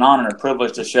 and it was an honor and a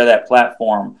privilege to share that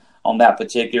platform on that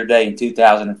particular day in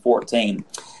 2014.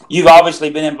 You've obviously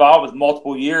been involved with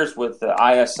multiple years with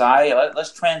ISI.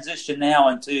 Let's transition now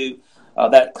into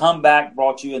that comeback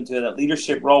brought you into that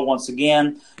leadership role once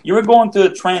again. You were going through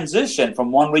a transition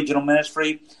from one regional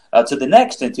ministry to the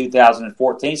next in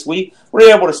 2014. So we were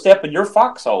able to step in your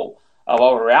foxhole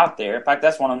while we were out there. In fact,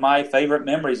 that's one of my favorite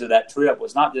memories of that trip,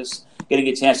 was not just getting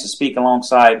a chance to speak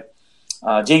alongside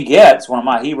Gene Getz, one of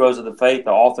my heroes of the faith,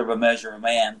 the author of A Measure of a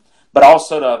Man, but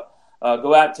also to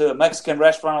go out to a Mexican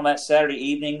restaurant on that Saturday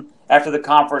evening after the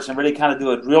conference and really kind of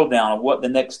do a drill down of what the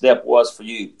next step was for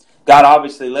you. God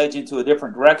obviously led you into a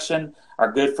different direction.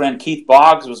 Our good friend Keith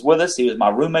Boggs was with us. He was my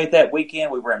roommate that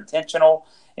weekend. We were intentional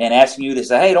in asking you to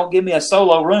say, hey, don't give me a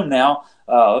solo room now.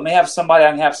 Let me have somebody I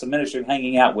can have some ministry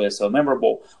hanging out with. So a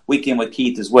memorable weekend with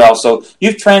Keith as well. So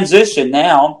you've transitioned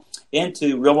now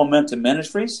into Real Momentum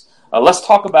Ministries. Let's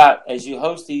talk about, as you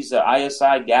host these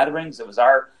ISI gatherings, it was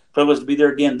our privilege to be there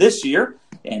again this year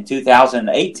in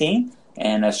 2018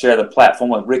 and share the platform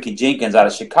with Ricky Jenkins out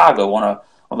of Chicago, one of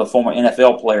the former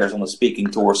NFL players on the speaking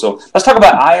tour. So let's talk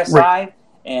about ISI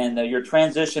and your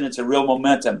transition into Real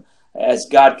Momentum as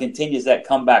God continues that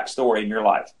comeback story in your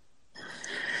life.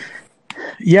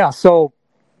 Yeah, so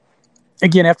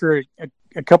again, after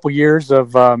a couple years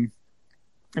of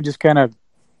just kind of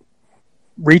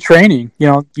retraining,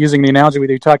 using the analogy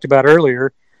we talked about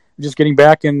earlier, just getting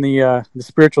back in the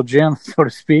spiritual gym, so to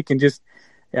speak, and just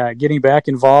getting back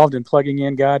involved and plugging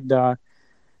in. God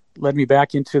led me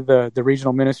back into the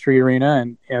regional ministry arena,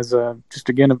 and as a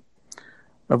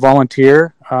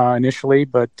volunteer initially,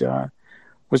 but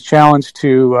was challenged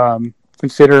to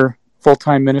consider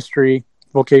full-time ministry,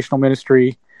 vocational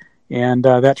ministry, and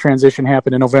that transition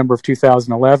happened in November of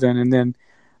 2011. And then,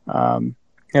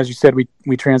 as you said, we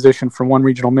transitioned from one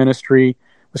regional ministry.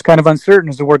 It was kind of uncertain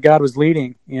as to where God was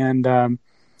leading, and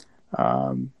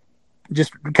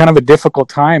just kind of a difficult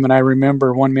time. And I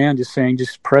remember one man just saying,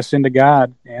 just press into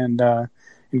God and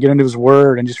get into his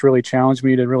word, and just really challenged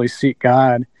me to really seek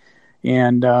God.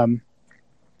 And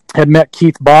had met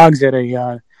Keith Boggs at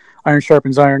a Iron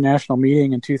Sharpens Iron national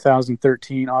meeting in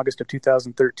 2013, August of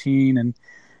 2013.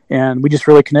 And we just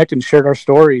really connected and shared our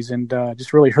stories, and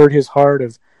just really heard his heart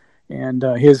his,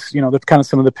 the kind of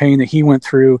some of the pain that he went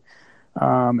through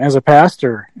as a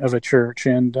pastor of a church,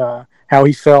 and how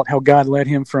he felt, how God led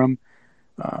him from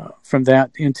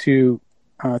that into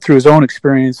through his own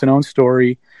experience and own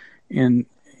story, and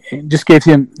just gave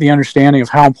him the understanding of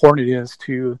how important it is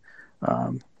to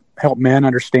help men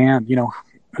understand,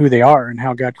 who they are and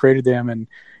how God created them,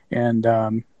 and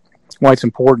why it's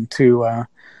important to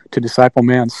disciple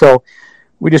men. So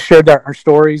we just shared our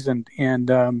stories, and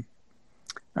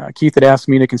Keith had asked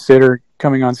me to consider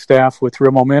coming on staff with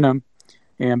Real Momentum,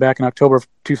 and back in October of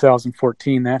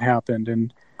 2014 that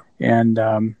happened, and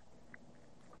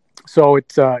so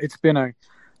it's been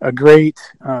a great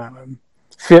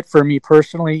fit for me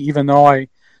personally, even though I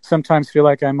sometimes feel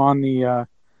like I'm on the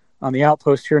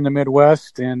outpost here in the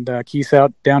Midwest, and Keith's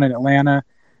out down in Atlanta,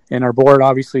 and our board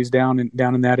obviously is down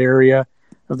in that area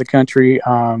of the country.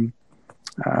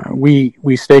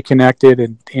 We stay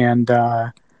connected, and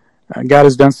God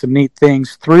has done some neat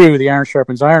things through the Iron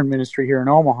Sharpens Iron ministry here in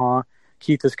Omaha.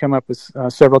 Keith has come up with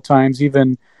several times,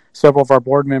 even several of our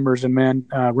board members and men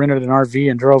rented an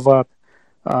RV and drove up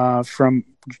from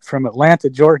Atlanta,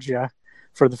 Georgia,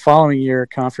 for the following year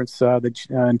conference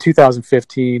in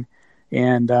 2015.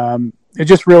 And it's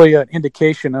just really an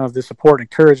indication of the support and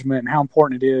encouragement and how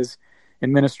important it is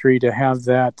in ministry to have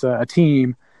that a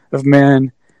team of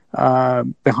men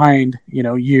behind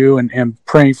you and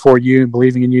praying for you and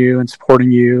believing in you and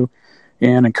supporting you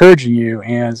and encouraging you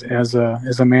as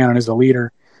a man and as a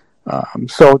leader.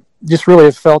 So just really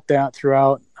have felt that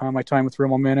throughout my time with Real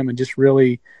Momentum, and just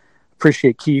really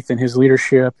appreciate Keith and his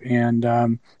leadership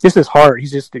and just his heart.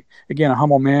 He's just, again, a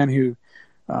humble man who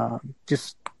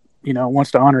just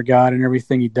wants to honor God in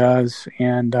everything he does,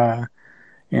 and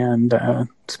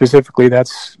specifically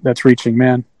that's reaching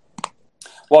men.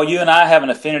 Well, you and I have an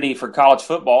affinity for college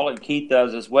football, and Keith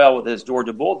does as well with his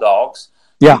Georgia Bulldogs.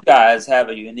 Yeah. You guys have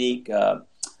a unique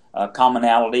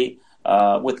commonality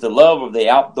with the love of the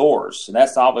outdoors, and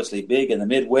that's obviously big in the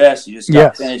Midwest. You just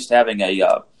got finished having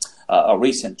a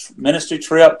recent ministry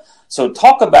trip. So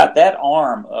talk about that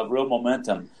arm of Real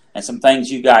Momentum and some things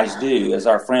you guys do, as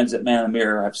our friends at Man in the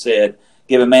Mirror have said,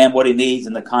 give a man what he needs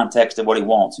in the context of what he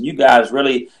wants. And you guys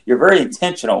you're very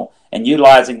intentional in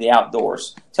utilizing the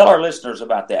outdoors. Tell our listeners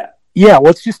about that. Yeah,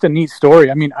 well, it's just a neat story.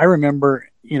 I mean, I remember,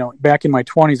 back in my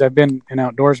 20s, I've been an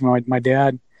outdoorsman. My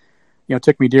dad,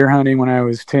 took me deer hunting when I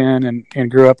was 10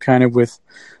 and grew up kind of with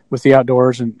the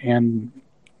outdoors and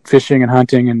fishing and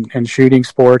hunting and shooting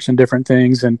sports and different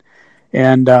things. And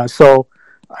so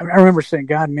I remember saying,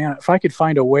 God, man, if I could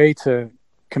find a way to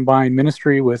combine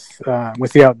ministry with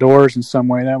the outdoors in some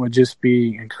way, that would just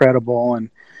be incredible. And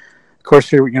of course,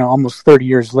 here, almost 30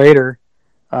 years later,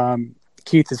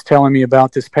 Keith is telling me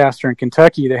about this pastor in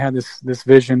Kentucky that had this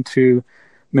vision to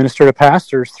minister to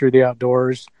pastors through the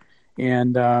outdoors.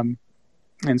 And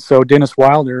so Dennis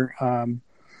Wilder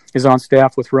is on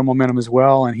staff with Real Momentum as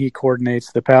well, and he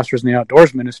coordinates the Pastors in the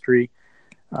Outdoors ministry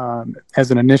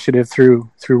as an initiative through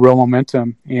Real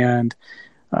Momentum. And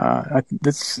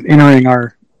that's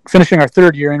finishing our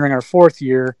third year, entering our fourth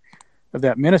year of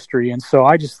that ministry. And so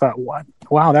I just thought,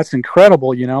 wow, that's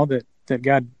incredible, that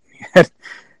God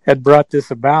had brought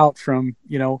this about from,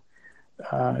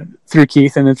 through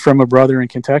Keith and then from a brother in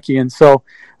Kentucky. And so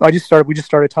we just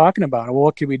started talking about it. Well,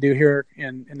 what could we do here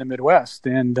in the Midwest?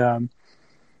 And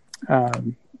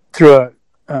through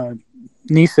a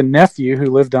niece and nephew who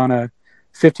lived on a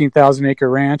 15,000 acre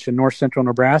ranch in north central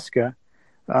Nebraska,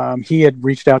 he had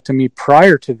reached out to me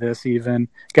prior to this. Even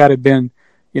God had been,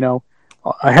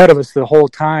 ahead of us the whole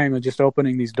time and just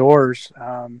opening these doors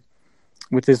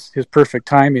with his perfect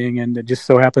timing. And it just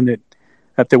so happened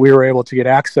that we were able to get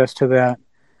access to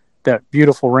that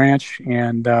beautiful ranch,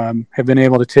 and have been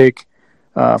able to take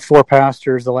 4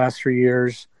 pastors the last 3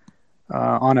 years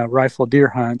on a rifle deer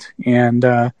hunt. And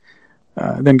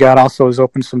then God also has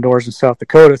opened some doors in South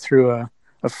Dakota through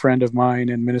a friend of mine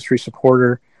and ministry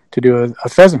supporter to do a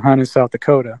pheasant hunt in South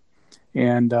Dakota.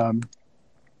 And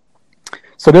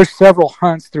so there's several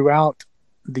hunts throughout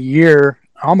the year,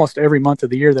 almost every month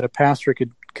of the year, that a pastor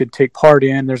could take part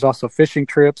in. There's also fishing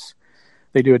trips.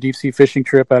 They do a deep sea fishing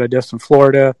trip out of Destin,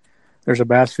 Florida. There's a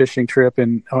bass fishing trip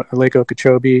in Lake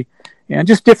Okeechobee, and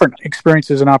just different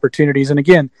experiences and opportunities. And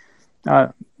again,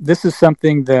 this is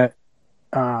something that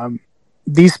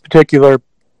these particular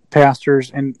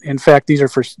pastors, and in fact, these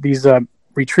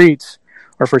retreats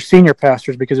are for senior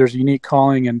pastors, because there's a unique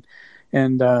calling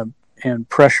and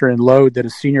pressure and load that a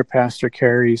senior pastor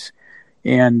carries,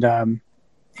 and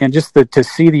just to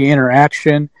see the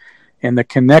interaction and the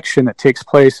connection that takes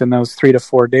place in those 3 to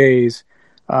 4 days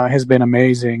has been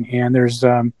amazing. And there's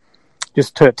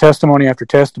just testimony after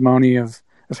testimony of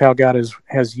how God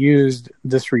has used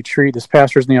this retreat, this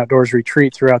Pastors in the Outdoors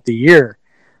retreat, throughout the year.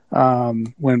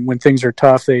 When things are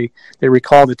tough, they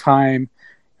recall the time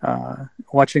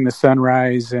watching the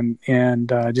sunrise and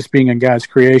just being in God's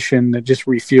creation that just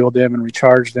refueled them and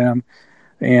recharged them.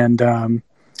 And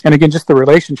again, just the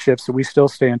relationships that we still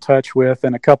stay in touch with.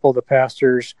 And a couple of the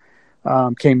pastors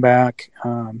came back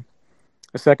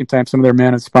a second time. Some of their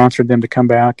men had sponsored them to come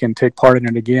back and take part in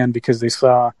it again, because they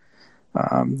saw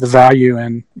the value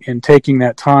in taking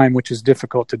that time, which is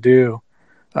difficult to do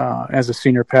as a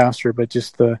senior pastor, but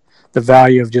just the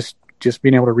value of just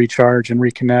being able to recharge and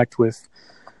reconnect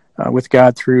with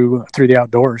God through the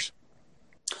outdoors.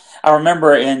 I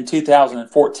remember in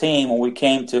 2014 when we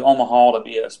came to Omaha to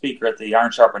be a speaker at the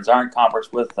Iron Sharpens Iron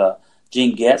Conference with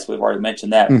Gene Getz. We've already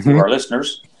mentioned that to our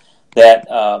listeners, that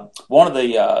one of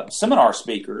the seminar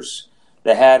speakers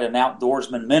that had an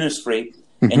outdoorsman ministry,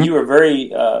 and you were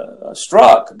very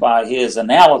struck by his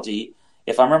analogy,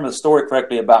 if I remember the story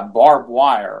correctly, about barbed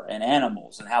wire and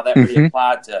animals and how that really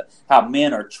applied to how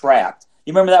men are trapped.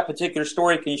 You remember that particular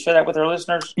story? Can you share that with our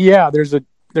listeners? Yeah, there's a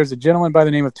gentleman by the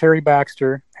name of Terry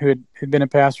Baxter who had been a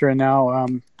pastor and now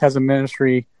has a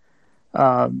ministry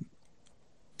called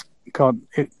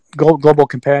Global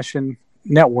Compassion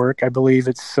Network. I believe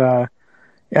it's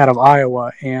out of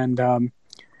Iowa. And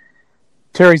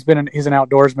Terry's he's an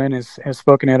outdoorsman, has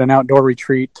spoken at an outdoor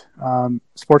retreat,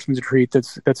 sportsman's retreat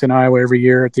that's in Iowa every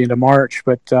year at the end of March.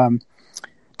 But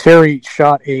Terry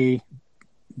shot a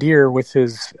deer with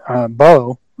his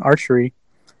bow, archery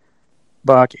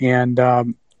buck, and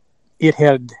it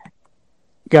had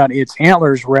got its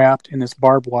antlers wrapped in this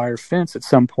barbed wire fence at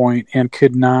some point and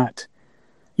could not,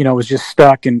 was just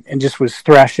stuck and just was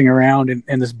thrashing around,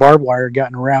 and this barbed wire had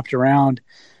gotten wrapped around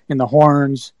in the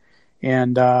horns.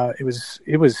 And it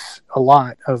was a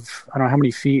lot of, I don't know how many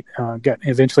feet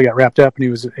eventually got wrapped up, and he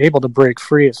was able to break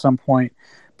free at some point.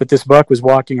 But this buck was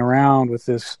walking around with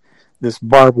this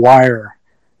barbed wire,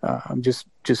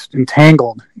 just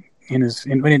entangled in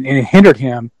and it hindered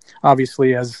him,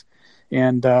 obviously.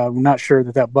 I'm not sure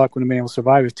that buck would have been able to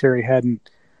survive if Terry hadn't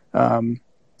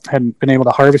been able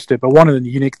to harvest it. But one of the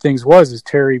unique things is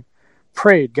Terry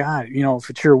prayed, God, if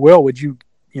it's your will, would you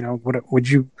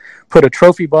put a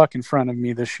trophy buck in front of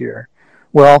me this year?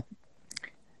 Well,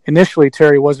 initially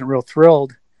Terry wasn't real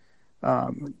thrilled.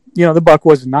 The buck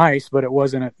was nice, but it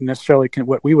wasn't necessarily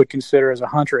what we would consider as a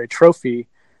hunter a trophy,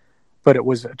 but it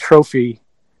was a trophy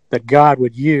that God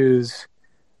would use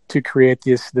to create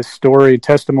this story,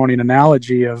 testimony, and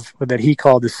analogy of that he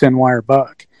called the sin wire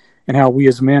buck, and how we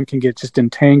as men can get just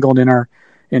entangled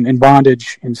in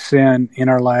bondage and sin in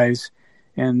our lives.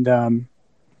 So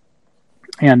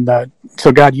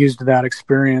God used that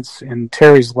experience in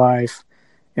Terry's life,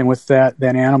 and with that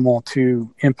animal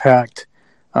to impact,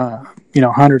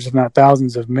 hundreds, if not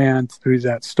thousands, of men through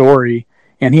that story.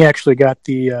 And he actually got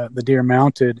the deer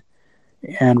mounted,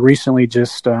 and recently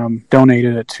just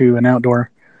donated it to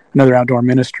another outdoor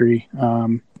ministry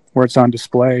where it's on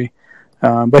display.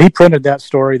 But he printed that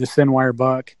story, the Sin Wire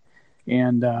Buck,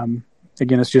 and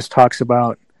again, it just talks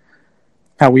about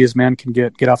how we as men can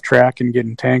get off track and get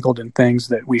entangled in things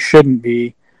that we shouldn't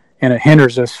be, and it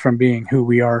hinders us from being who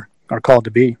we are called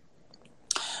to be.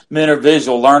 Men are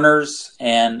visual learners,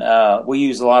 and we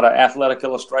use a lot of athletic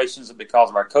illustrations because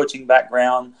of our coaching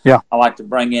background. Yeah. I like to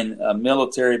bring in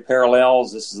military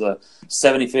parallels. This is the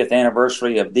 75th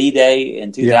anniversary of D-Day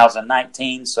in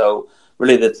 2019, yeah. So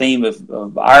really the theme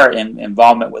of our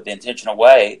involvement with the Intentional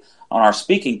Way on our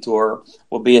speaking tour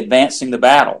will be advancing the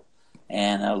battle.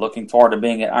 And looking forward to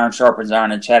being at Iron Sharpens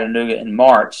Iron in Chattanooga in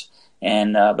March.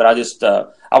 And but I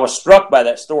was struck by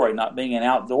that story. Not being an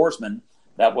outdoorsman,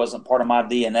 that wasn't part of my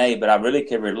DNA, but I really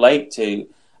could relate to.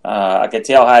 I could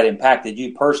tell how it impacted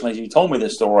you personally as you told me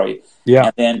this story. Yeah.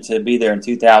 And then to be there in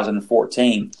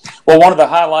 2014. Well, one of the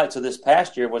highlights of this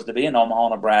past year was to be in Omaha,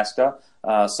 Nebraska,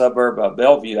 suburb of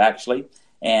Bellevue, actually,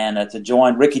 and to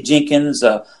join Ricky Jenkins,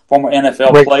 a former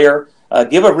NFL player.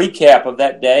 Give a recap of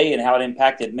that day and how it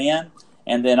impacted men.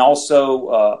 And then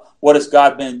also, what has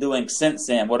God been doing since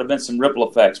then? What have been some ripple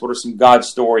effects? What are some God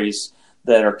stories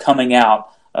that are coming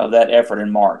out of that effort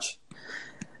in March?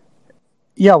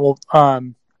 Yeah, well,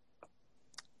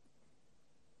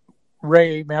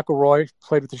 Ray McElroy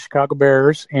played with the Chicago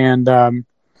Bears and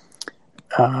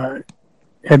had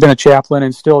been a chaplain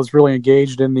and still is really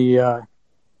engaged in the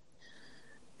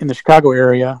Chicago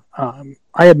area. I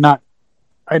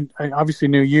obviously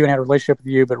knew you and had a relationship with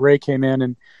you, but Ray came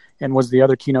in and was the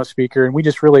other keynote speaker. And we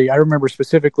just I remember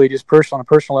specifically just on a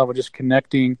personal level, just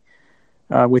connecting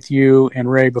with you and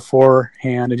Ray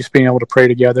beforehand and just being able to pray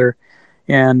together.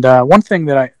 And one thing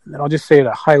that I'll just say at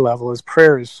a high level is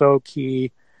prayer is so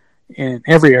key in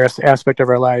every aspect of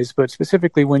our lives, but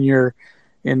specifically when you're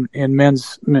in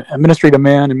men's ministry to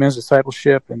men and men's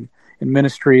discipleship and in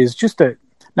ministry is just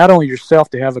not only yourself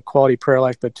to have a quality prayer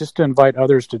life, but just to invite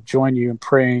others to join you in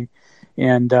praying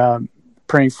and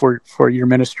praying for your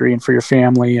ministry and for your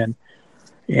family.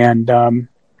 And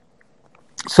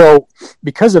so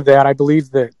because of that, I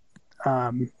believe that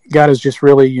God has just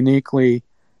really uniquely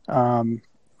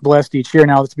blessed each year.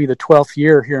 Now, this will be the 12th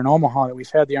year here in Omaha that we've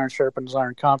had the Iron Sharpens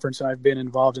Iron Conference, and I've been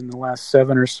involved in the last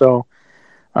 7 or so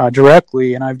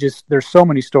directly. And there's so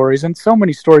many stories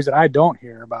that I don't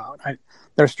hear about.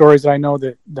 There are stories that I know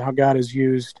that how God has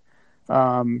used,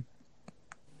 the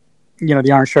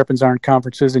Iron Sharpens Iron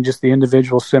conferences and just the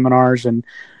individual seminars and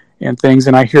things.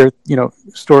 And I hear,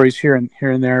 stories here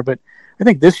and there. But I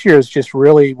think this year is just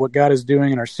really what God is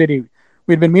doing in our city.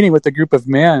 We'd been meeting with a group of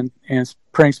men and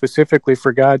praying specifically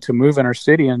for God to move in our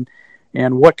city and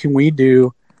what can we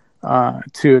do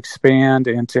to expand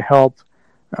and to help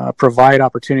provide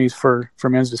opportunities for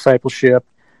men's discipleship.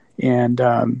 And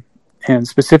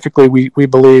specifically, we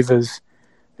believe, as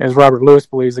Robert Lewis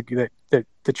believes, that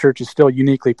the church is still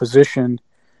uniquely positioned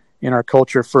in our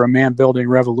culture for a man-building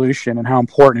revolution, and how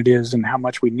important it is, and how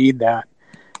much we need that.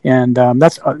 And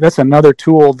that's another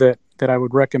tool that I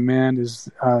would recommend is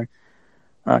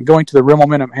going to the Real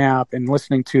Momentum app and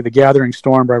listening to The Gathering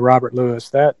Storm by Robert Lewis.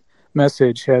 That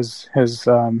message has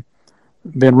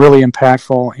been really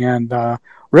impactful and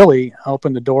really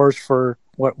opened the doors for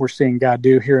what we're seeing God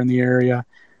do here in the area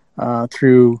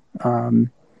through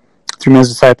men's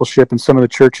discipleship, and some of the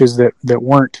churches that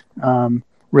weren't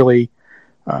really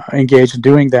engaged in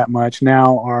doing that much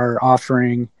now are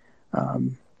offering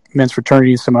men's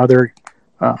fraternity and some other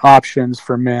options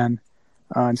for men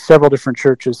in several different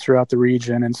churches throughout the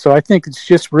region. And so I think it's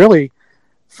just really,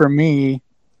 for me,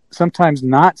 sometimes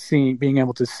not being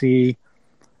able to see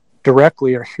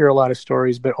directly or hear a lot of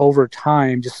stories, but over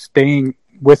time, just staying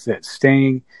with it,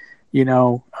 staying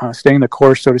the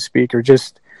course, so to speak, or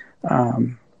just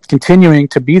continuing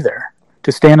to be there,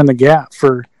 to stand in the gap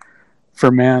for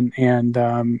men, and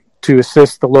to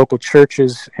assist the local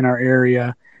churches in our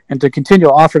area, and to continue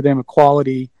to offer them a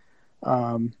quality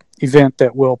event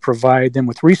that will provide them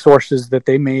with resources that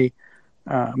they may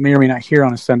or may not hear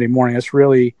on a Sunday morning. It's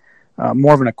really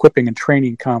more of an equipping and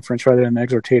training conference rather than an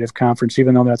exhortative conference,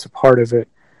 even though that's a part of it.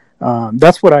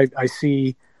 That's what I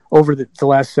see over the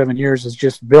last 7 years, is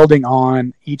just building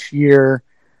on each year,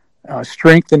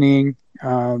 strengthening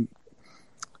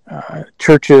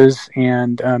churches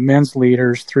and men's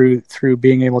leaders through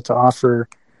being able to offer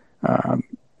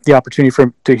the opportunity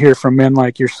to hear from men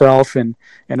like yourself and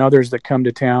others that come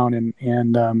to town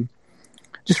and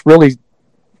just really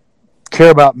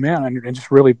care about men and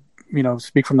just really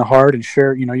speak from the heart and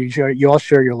share. You all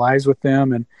share your lives with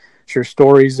them and share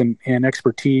stories and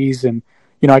expertise. And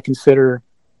I consider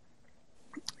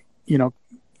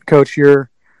Coach, your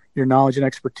knowledge and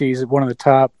expertise is one of the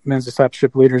top men's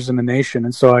discipleship leaders in the nation.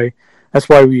 And so that's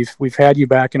why we've had you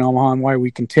back in Omaha, and why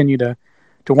we continue to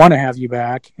want to have you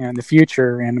back in the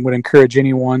future, and would encourage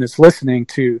anyone that's listening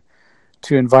to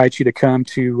invite you to come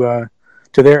to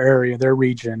their area, their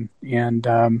region, and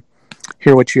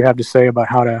hear what you have to say about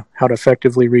how to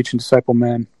effectively reach and disciple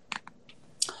men.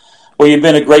 Well, you've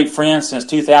been a great friend since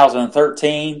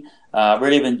 2013.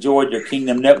 Really have enjoyed your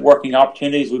Kingdom networking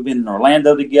opportunities. We've been in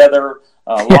Orlando together,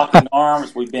 locking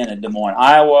arms. We've been in Des Moines,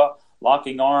 Iowa,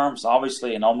 locking arms,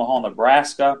 obviously in Omaha,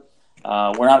 Nebraska.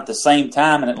 We're not at the same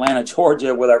time in Atlanta,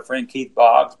 Georgia with our friend Keith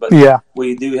Boggs, but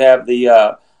we do have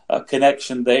the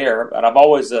connection there. But I've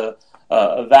always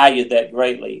valued that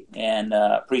greatly and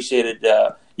appreciated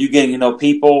you getting to know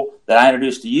people that I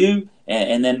introduced to you,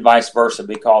 and then vice versa,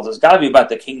 because it's got to be about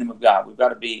the kingdom of God. We've got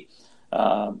to be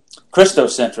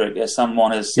Christocentric, as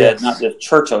someone has said, not just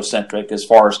churchocentric, as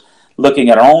far as looking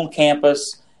at our own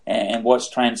campus and what's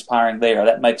transpiring there.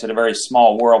 That makes it a very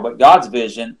small world. But God's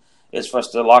vision is for us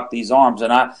to lock these arms.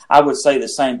 And I would say the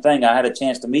same thing. I had a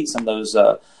chance to meet some of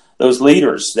those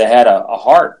leaders that had a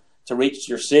heart to reach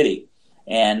your city.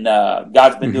 And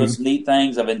God's been doing some neat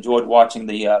things. I've enjoyed watching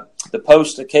the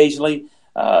posts occasionally,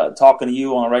 talking to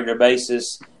you on a regular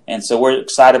basis. And so we're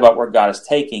excited about where God is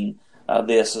taking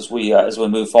this as we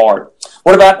move forward.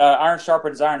 What about Iron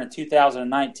Sharpens Iron in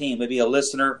 2019? Maybe a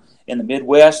listener in the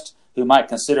Midwest who might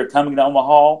consider coming to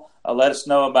Omaha. Let us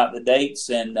know about the dates.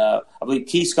 And I believe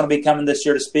Keith's going to be coming this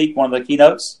year to speak, one of the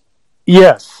keynotes.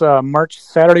 Yes,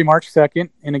 Saturday, March 2nd.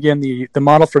 And again, the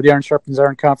model for the Iron Sharpens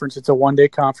Iron Conference, it's a one-day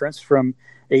conference from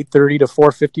 8:30 to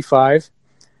 4:55.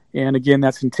 And again,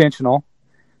 that's intentional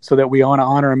so that we want to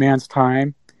honor a man's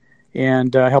time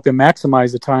and help him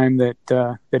maximize the time that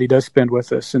he does spend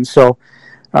with us. And so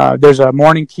there's a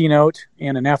morning keynote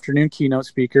and an afternoon keynote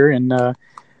speaker. And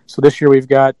so this year we've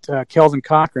got Kelvin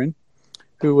Cochran,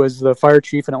 who was the fire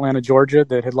chief in Atlanta, Georgia,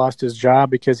 that had lost his job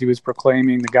because he was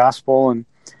proclaiming the gospel and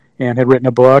had written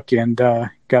a book and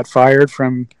got fired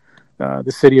from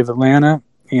the city of Atlanta.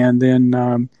 And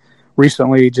then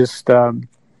recently just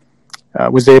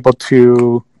was able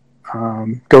to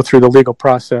go through the legal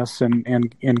process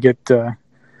and get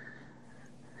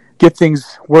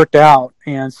things worked out.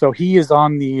 And so he is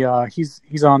on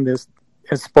he's on this,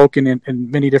 has spoken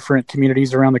in many different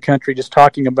communities around the country, just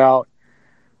talking about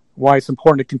why it's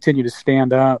important to continue to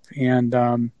stand up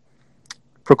and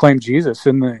proclaim Jesus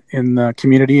in the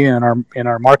community and in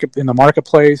the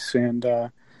marketplace. And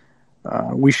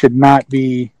we should not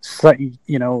be silenced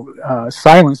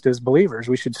as believers.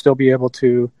 We should still be able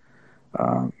to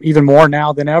even more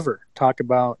now than ever talk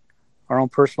about our own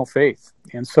personal faith.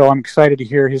 And so I'm excited to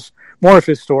hear more of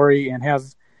his story and have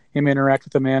him interact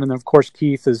with the men. And then of course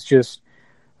Keith has just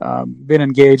been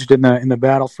engaged in the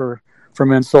battle for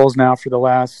men's souls now for the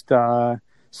last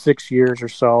 6 years or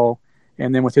so.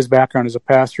 And then with his background as a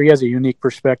pastor, he has a unique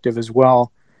perspective as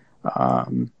well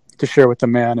to share with the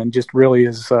men, and just really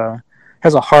has a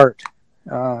heart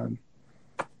and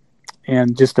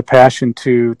and just a passion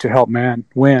to help men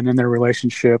win in their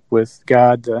relationship with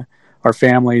God, our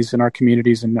families, and our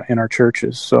communities, and our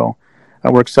churches. So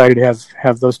we're excited to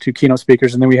have those two keynote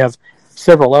speakers, and then we have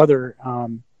several other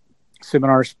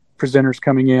seminars presenters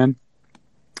coming in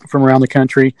from around the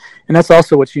country. And that's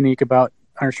also what's unique about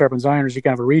Iron Sharpens Iron, is you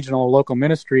can have a regional or local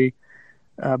ministry,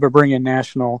 but bring in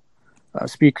national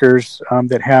speakers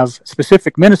that have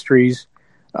specific ministries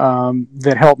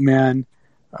that help men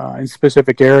in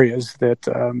specific areas. That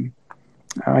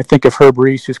I think of Herb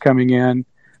Reese, who's coming in,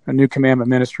 a New Commandment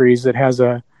Ministries, that has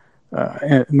a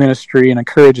ministry and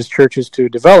encourages churches to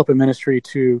develop a ministry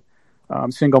to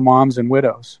single moms and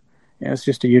widows. And it's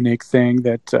just a unique thing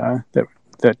that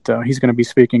he's going to be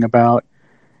speaking about.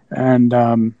 And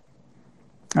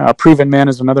Proven Men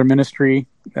is another ministry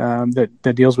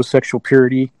that deals with sexual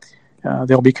purity.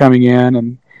 They'll be coming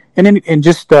in, and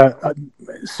just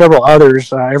several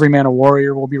others. Every Man a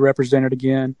Warrior will be represented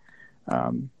again.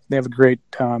 They have a great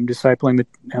discipling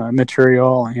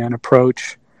material and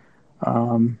approach.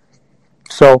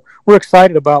 So we're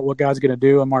excited about what God's going to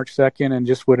do on March 2nd, and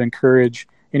just would encourage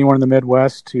anyone in the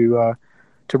Midwest to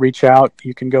reach out.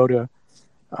 You can go to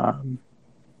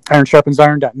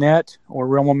ironsharpensiron.net or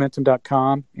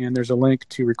realmomentum.com, and there's a link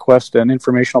to request an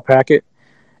informational packet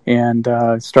and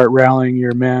start rallying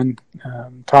your men,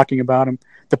 talking about them.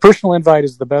 The personal invite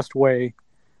is the best way.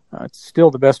 It's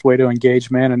still the best way to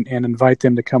engage men and invite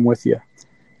them to come with you.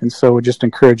 And so we just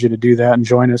encourage you to do that and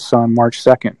join us on March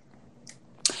 2nd.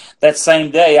 That same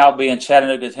day, I'll be in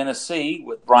Chattanooga, Tennessee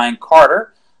with Brian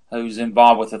Carter, who's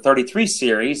involved with the 33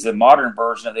 series, the modern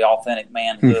version of the Authentic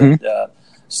Manhood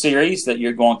series that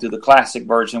you're going through, the classic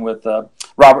version with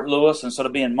Robert Lewis. And so to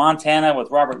be in Montana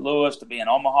with Robert Lewis, to be in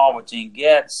Omaha with Gene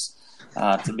Getz,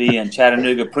 to be in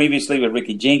Chattanooga previously with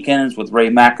Ricky Jenkins, with Ray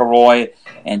McElroy,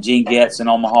 and Gene Getz in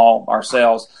Omaha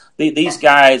ourselves. These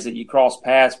guys that you cross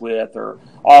paths with are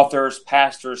authors,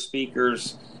 pastors,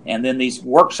 speakers, and then these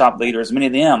workshop leaders. Many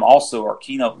of them also are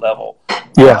keynote level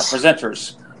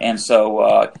presenters. And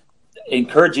so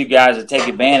encourage you guys to take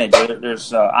advantage.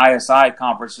 There's ISI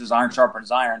conferences, Iron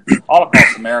Sharpens Iron, all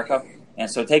across America. And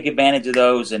so take advantage of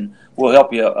those, and we'll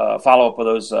help you follow up with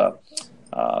those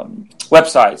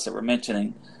websites that we're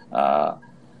mentioning.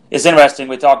 It's interesting.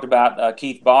 We talked about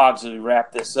Keith Boggs as we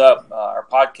wrap this up, our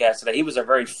podcast today. He was our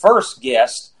very first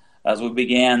guest as we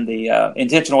began the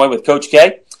Intentional Way with Coach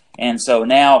K. And so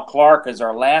now Clark is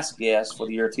our last guest for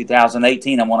the year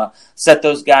 2018. I want to set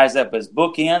those guys up as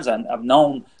bookends. I've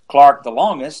known Clark the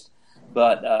longest,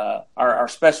 but our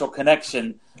special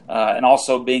connection and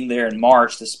also being there in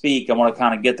March to speak, I want to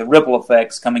kind of get the ripple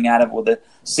effects coming out of it with the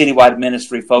citywide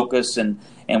ministry focus and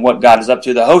what God is up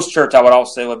to. The host church, I would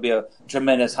also say, would be a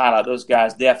tremendous highlight. Those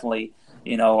guys definitely,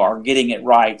 are getting it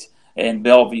right in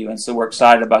Bellevue, and so we're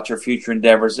excited about your future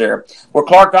endeavors there. Well,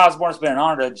 Clark Osborne, it's been an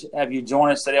honor to have you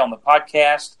join us today on the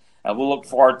podcast. We'll look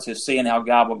forward to seeing how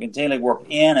God will continually work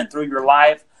in and through your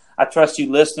life. I trust you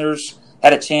listeners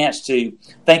had a chance to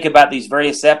think about these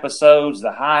various episodes,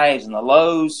 the highs and the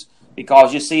lows,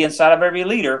 because you see inside of every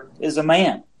leader is a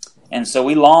man. And so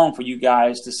we long for you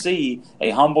guys to see a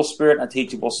humble spirit and a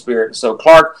teachable spirit. So,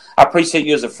 Clark, I appreciate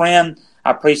you as a friend.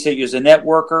 I appreciate you as a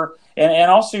networker,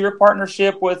 and also your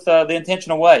partnership with the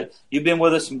Intentional Way. You've been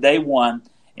with us from day one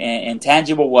in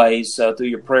tangible ways through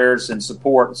your prayers and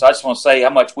support. So I just want to say how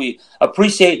much we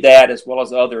appreciate that, as well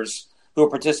as others who are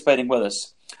participating with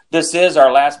us. This is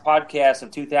our last podcast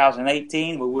of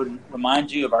 2018. We would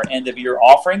remind you of our end-of-year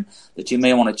offering that you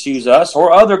may want to choose us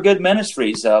or other good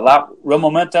ministries, like Real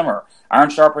Momentum or Iron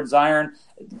Sharpens Iron.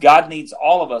 God needs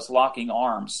all of us locking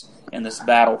arms in this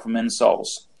battle for men's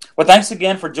souls. Well, thanks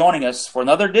again for joining us for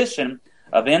another edition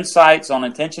of Insights on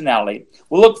Intentionality.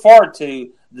 We'll look forward to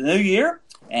the new year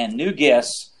and new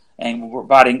guests, and we're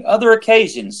providing other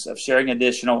occasions of sharing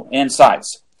additional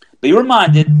insights. Be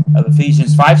reminded of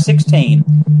Ephesians 5:16.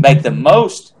 Make the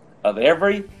most of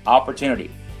every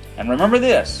opportunity. And remember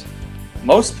this,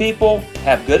 most people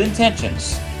have good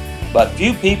intentions, but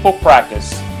few people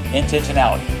practice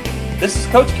intentionality. This is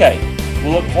Coach K.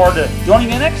 We'll look forward to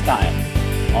joining you next time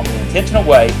on The Intentional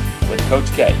Way with Coach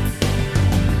K.